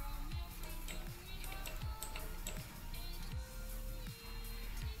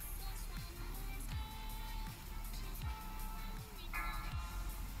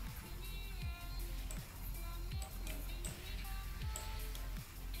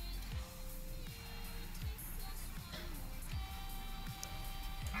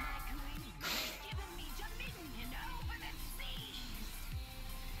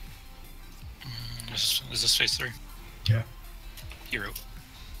 Is this phase 3? Yeah. Hero.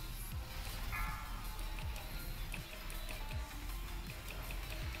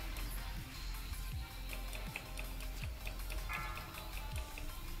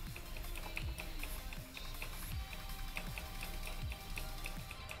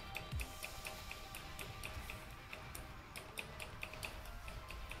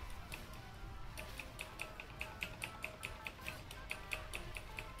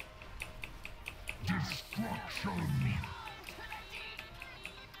 Destruction!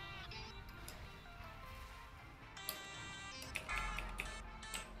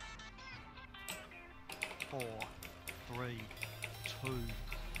 4, 3, 2,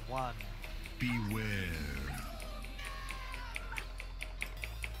 1. Beware.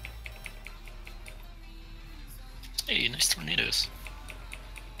 Hey, nice tornadoes.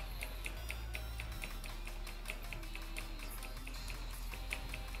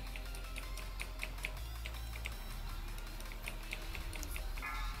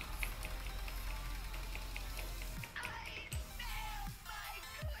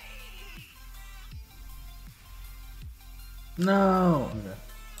 No. Okay.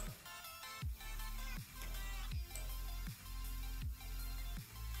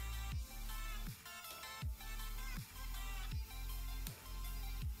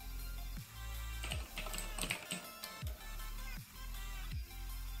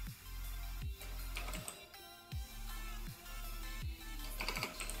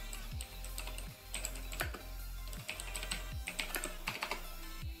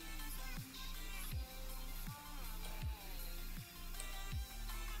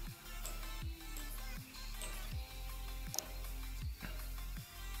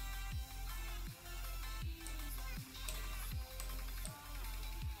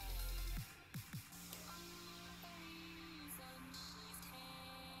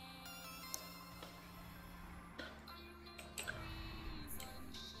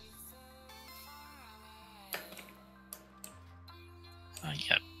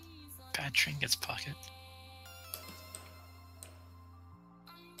 Yep. Bad trinkets pocket.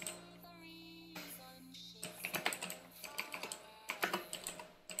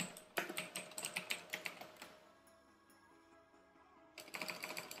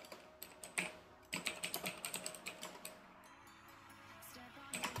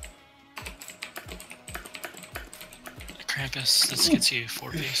 Krampus, this gets you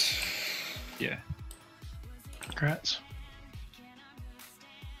 4 piece. Yeah. Congrats.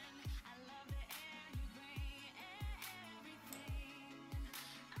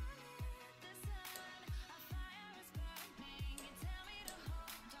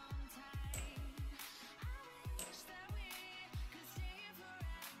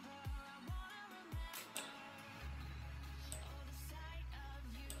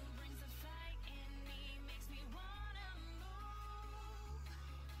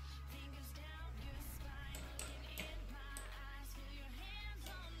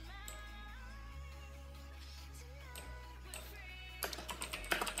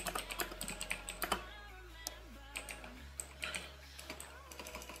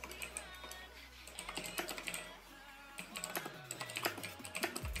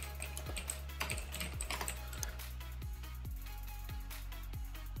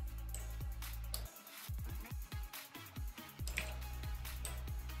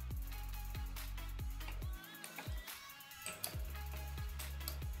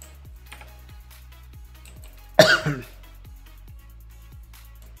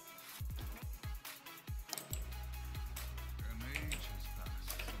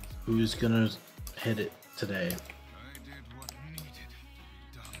 Who's gonna hit it today?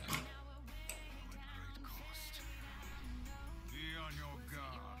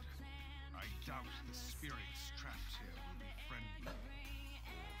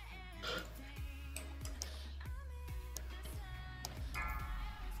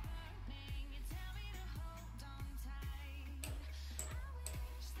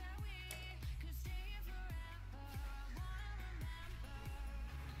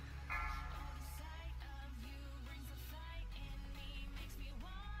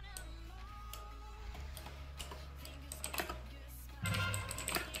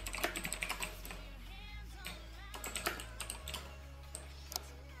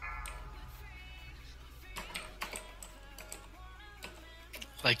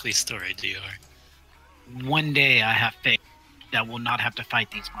 Likely story, DR. One day I have faith that we'll not have to fight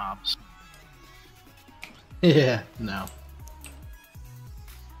these mobs. Yeah, no.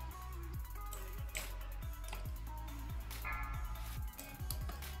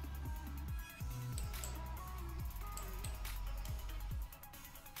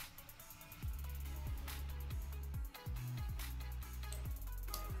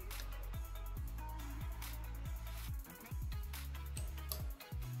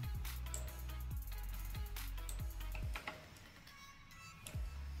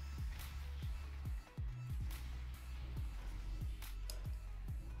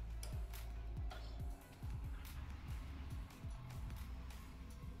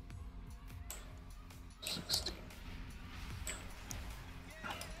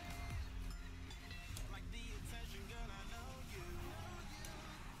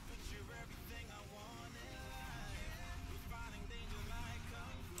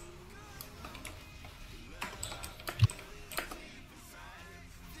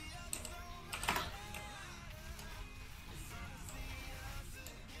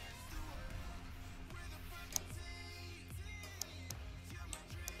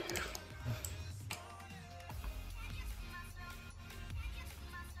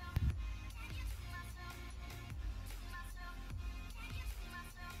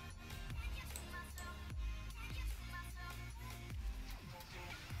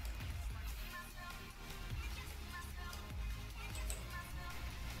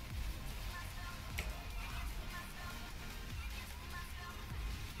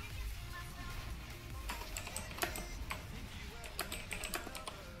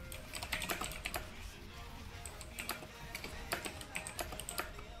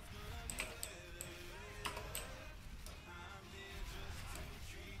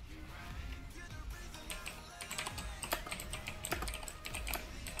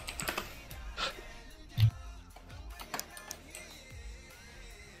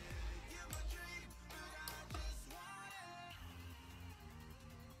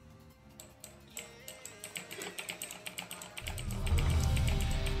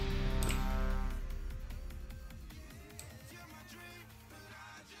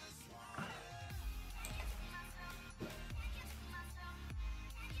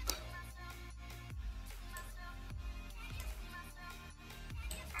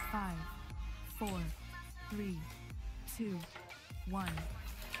 4, 3, 2, 1.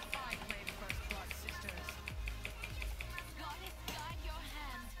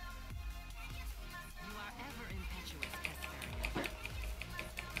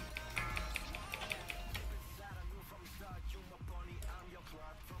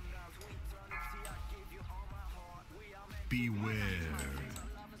 Beware.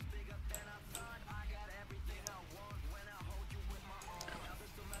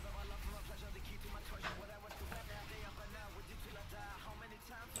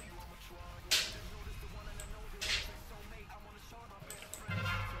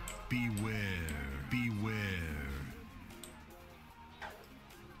 Beware. Beware.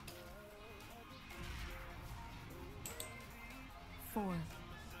 4,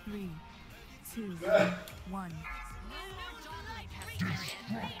 3, 2, 1.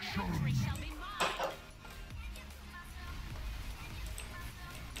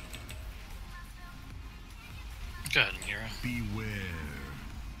 Go ahead and hero. Beware.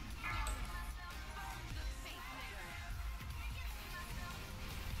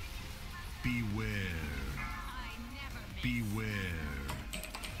 Beware. Beware.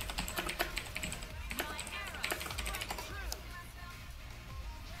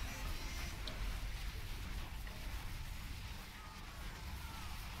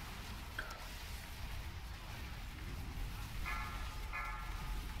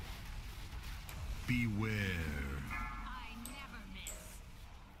 Beware.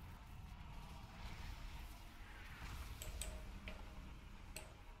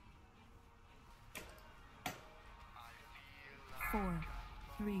 Four,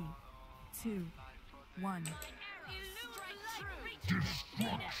 3, 2, 1.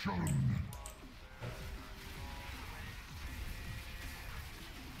 Destruction.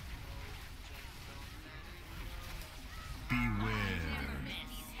 Beware.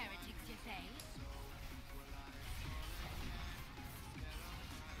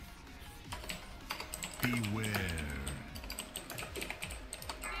 Beware.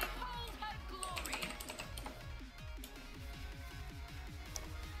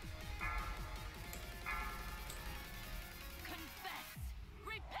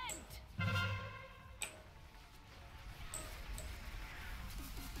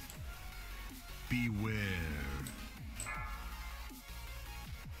 Beware.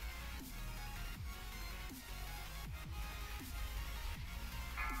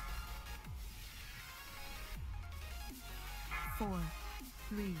 Four,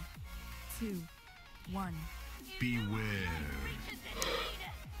 3, 2, 1. Beware.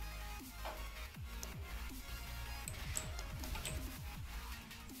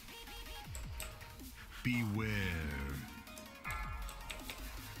 Beware.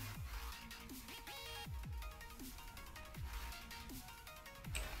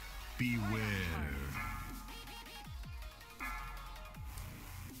 Beware.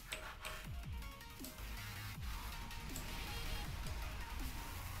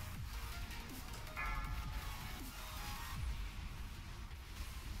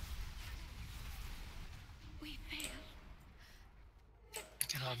 We failed.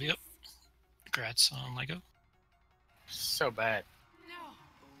 Get off you up. Congrats on Lego. So bad.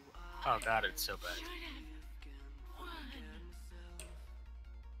 Oh god, it's so bad.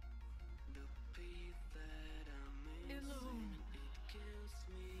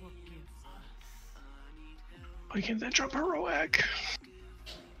 Why can't that jump heroic?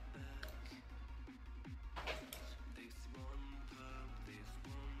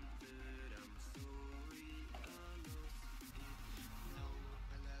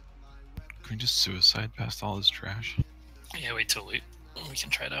 Can we just suicide past all this trash? Yeah, wait till we can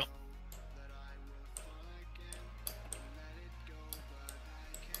try it out.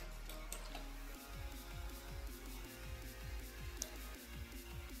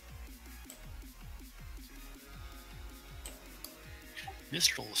 This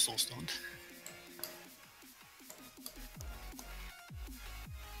troll is soul stoned.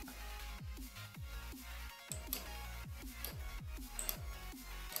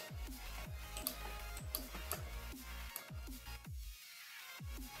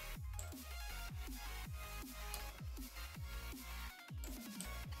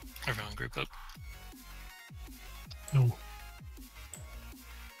 Everyone group up. No.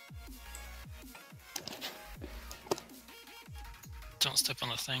 Don't step on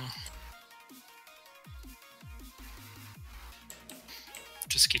the thing.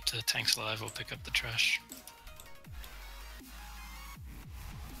 Just keep the tanks alive, we'll pick up the trash.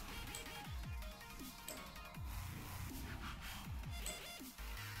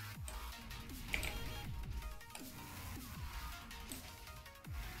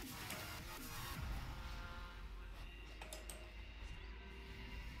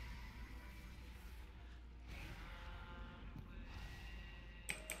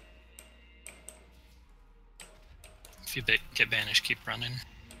 If you get banished, keep running.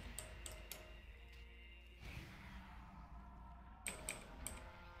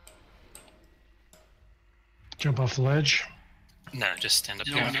 Jump off the ledge. No, just stand up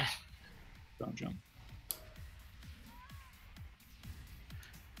No, here. no. Don't jump.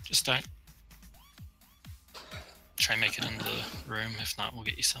 Just die. Try and make it into the room. If not, we'll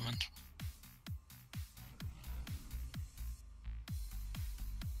get you summoned.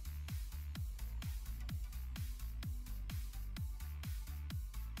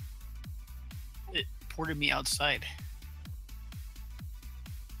 It ported me outside.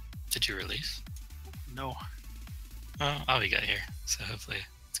 Did you release? No. Oh, we got here. So hopefully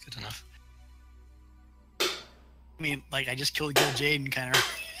it's good enough. I mean, like, I just killed Gil Jade and kind of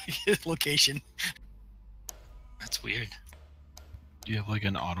his location. That's weird. Do you have like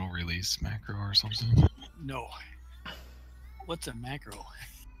an auto release macro or something? No. What's a macro?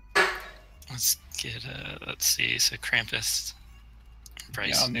 Let's get let's see. So Krampus,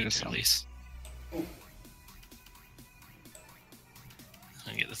 Bryce I'll need needs a summon. release.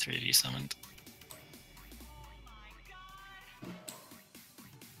 I'll get the 3 of you summoned.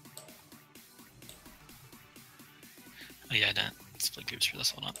 Oh yeah, I didn't split groups for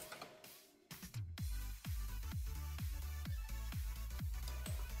this. Hold on.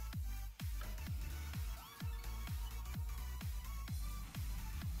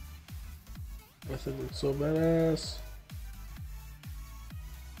 This looks so badass.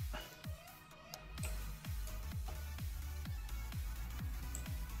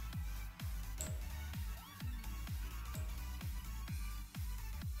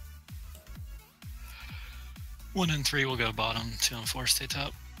 One and 3 will go bottom. 2 and 4 stay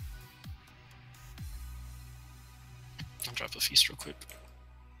top. I'll drop a feast real quick.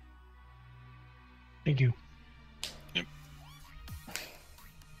 Thank you. Yep.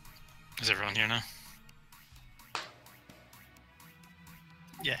 Is everyone here now?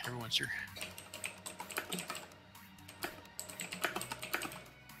 Yeah, everyone's here.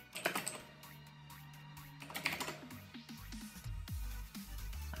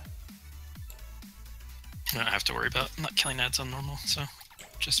 I don't have to worry about not killing ads on normal, so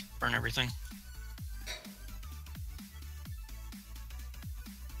just burn everything.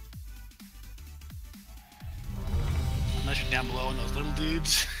 Unless you're down below and those little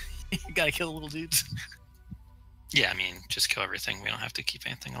dudes. You gotta kill the little dudes. Yeah, I mean, just kill everything. We don't have to keep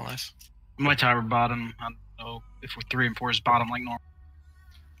anything alive. My tower bottom. I don't know if we're 3 and 4 is bottom like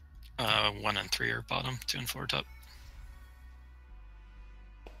normal. 1 and 3 are bottom, 2 and 4 top.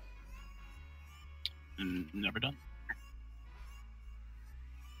 Never done.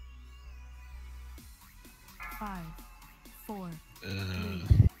 5, 4, 3,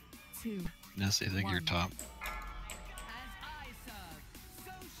 2, Ness, I think you're top.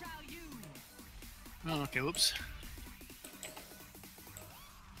 Oh, okay, whoops.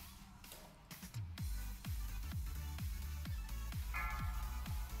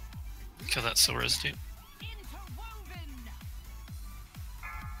 Kill that soul residue.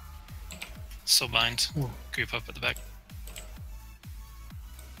 Soul bind. Group up at the back.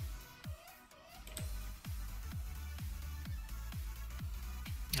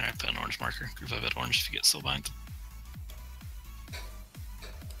 Alright, put an orange marker. Group up at orange if you get soul bind.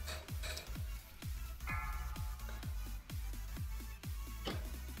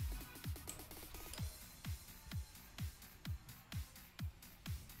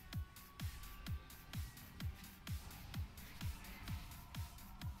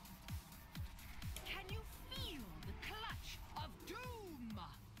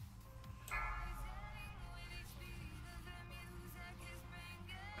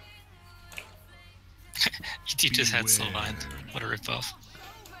 You just had soul bind. What a ripoff.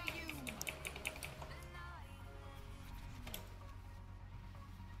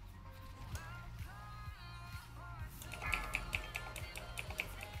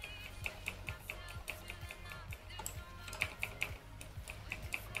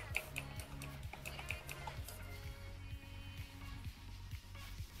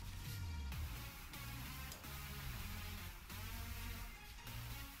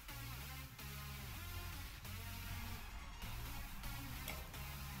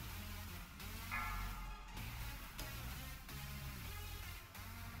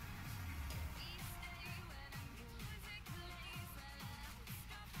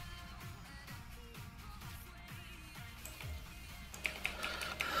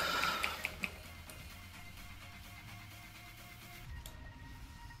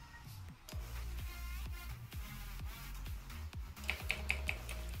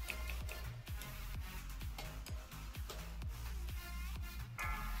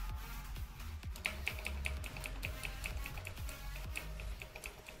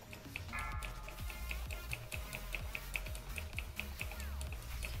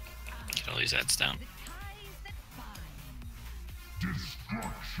 fill these ads down.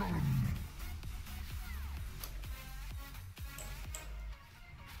 Destruction.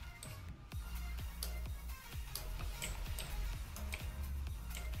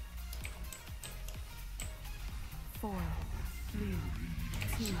 Four, three,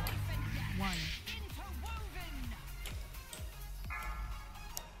 two, one.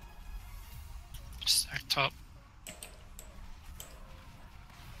 Stack top.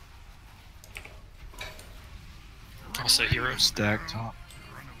 Also hero. Stack top.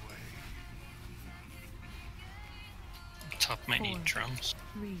 Top might need drums.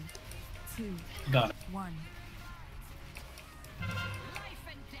 3, 2, Got it. 1.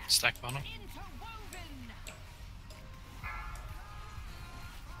 Stack bottom.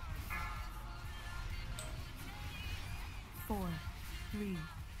 Four, 3,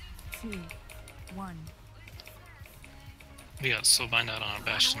 2, 1. We got soul bind out on a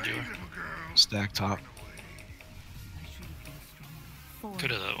Bastion Doer. Stack top. Four, Go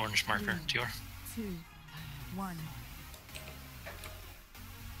to the orange marker, Dior. 2, 1.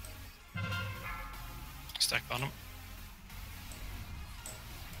 Stack bottom.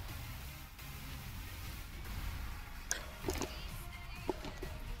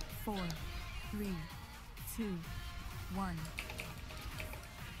 Four, 3, 2, 1.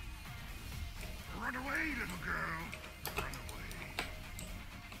 Run away, little girl. Run away.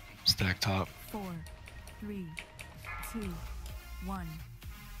 Stack top. 4, 3, 2, 1.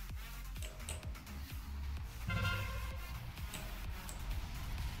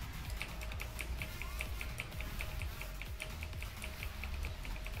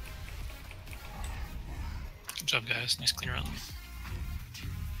 Good job, guys. Nice clean run.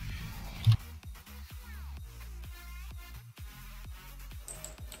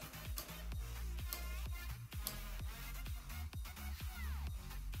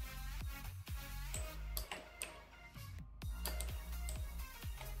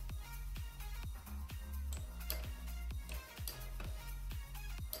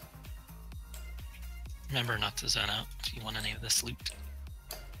 Remember not to zone out if you want any of this loot.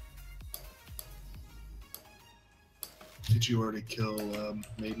 Did you already kill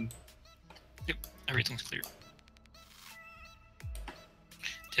Maiden? Yep, everything's clear. Do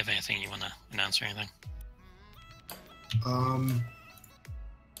you have anything you want to announce or anything?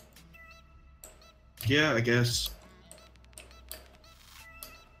 Yeah, I guess.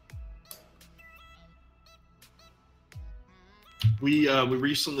 We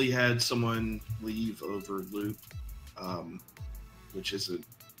recently had someone leave over loot, which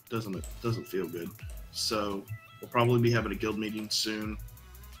doesn't feel good. So we'll probably be having a guild meeting soon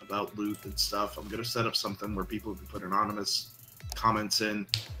about loot and stuff. I'm gonna set up something where people can put anonymous comments in.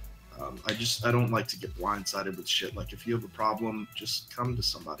 I don't like to get blindsided with shit. Like, if you have a problem, just come to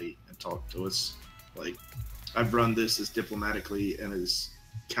somebody and talk to us. Like, I've run this as diplomatically and as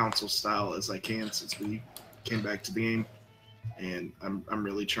council style as I can since we came back to the game. And I'm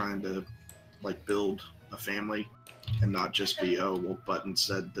really trying to, like, build a family and not just be, oh, well, Button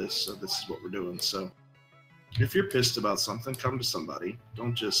said this, so this is what we're doing. So if you're pissed about something, come to somebody.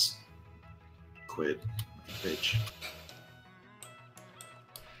 Don't just quit like a bitch.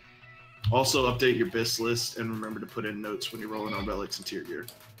 Also, update your BIS list and remember to put in notes when you're rolling on relics and tier gear.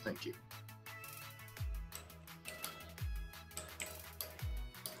 Thank you.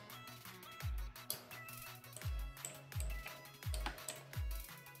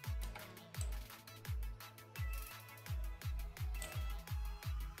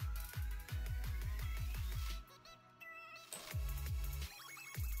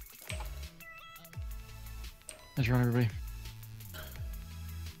 Nice run, everybody.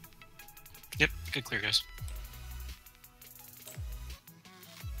 Yep, good clear, guys.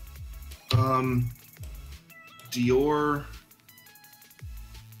 Dior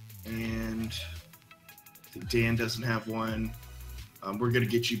and I think Dan doesn't have one. We're gonna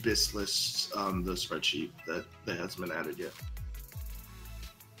get you BIS lists on the spreadsheet that hasn't been added yet.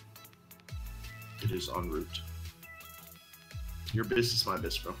 It is en route. Your BIS is my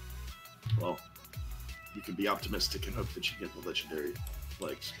BIS, bro. Well, you can be optimistic and hope that you get the legendary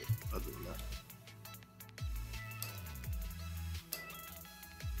legs, but other than that.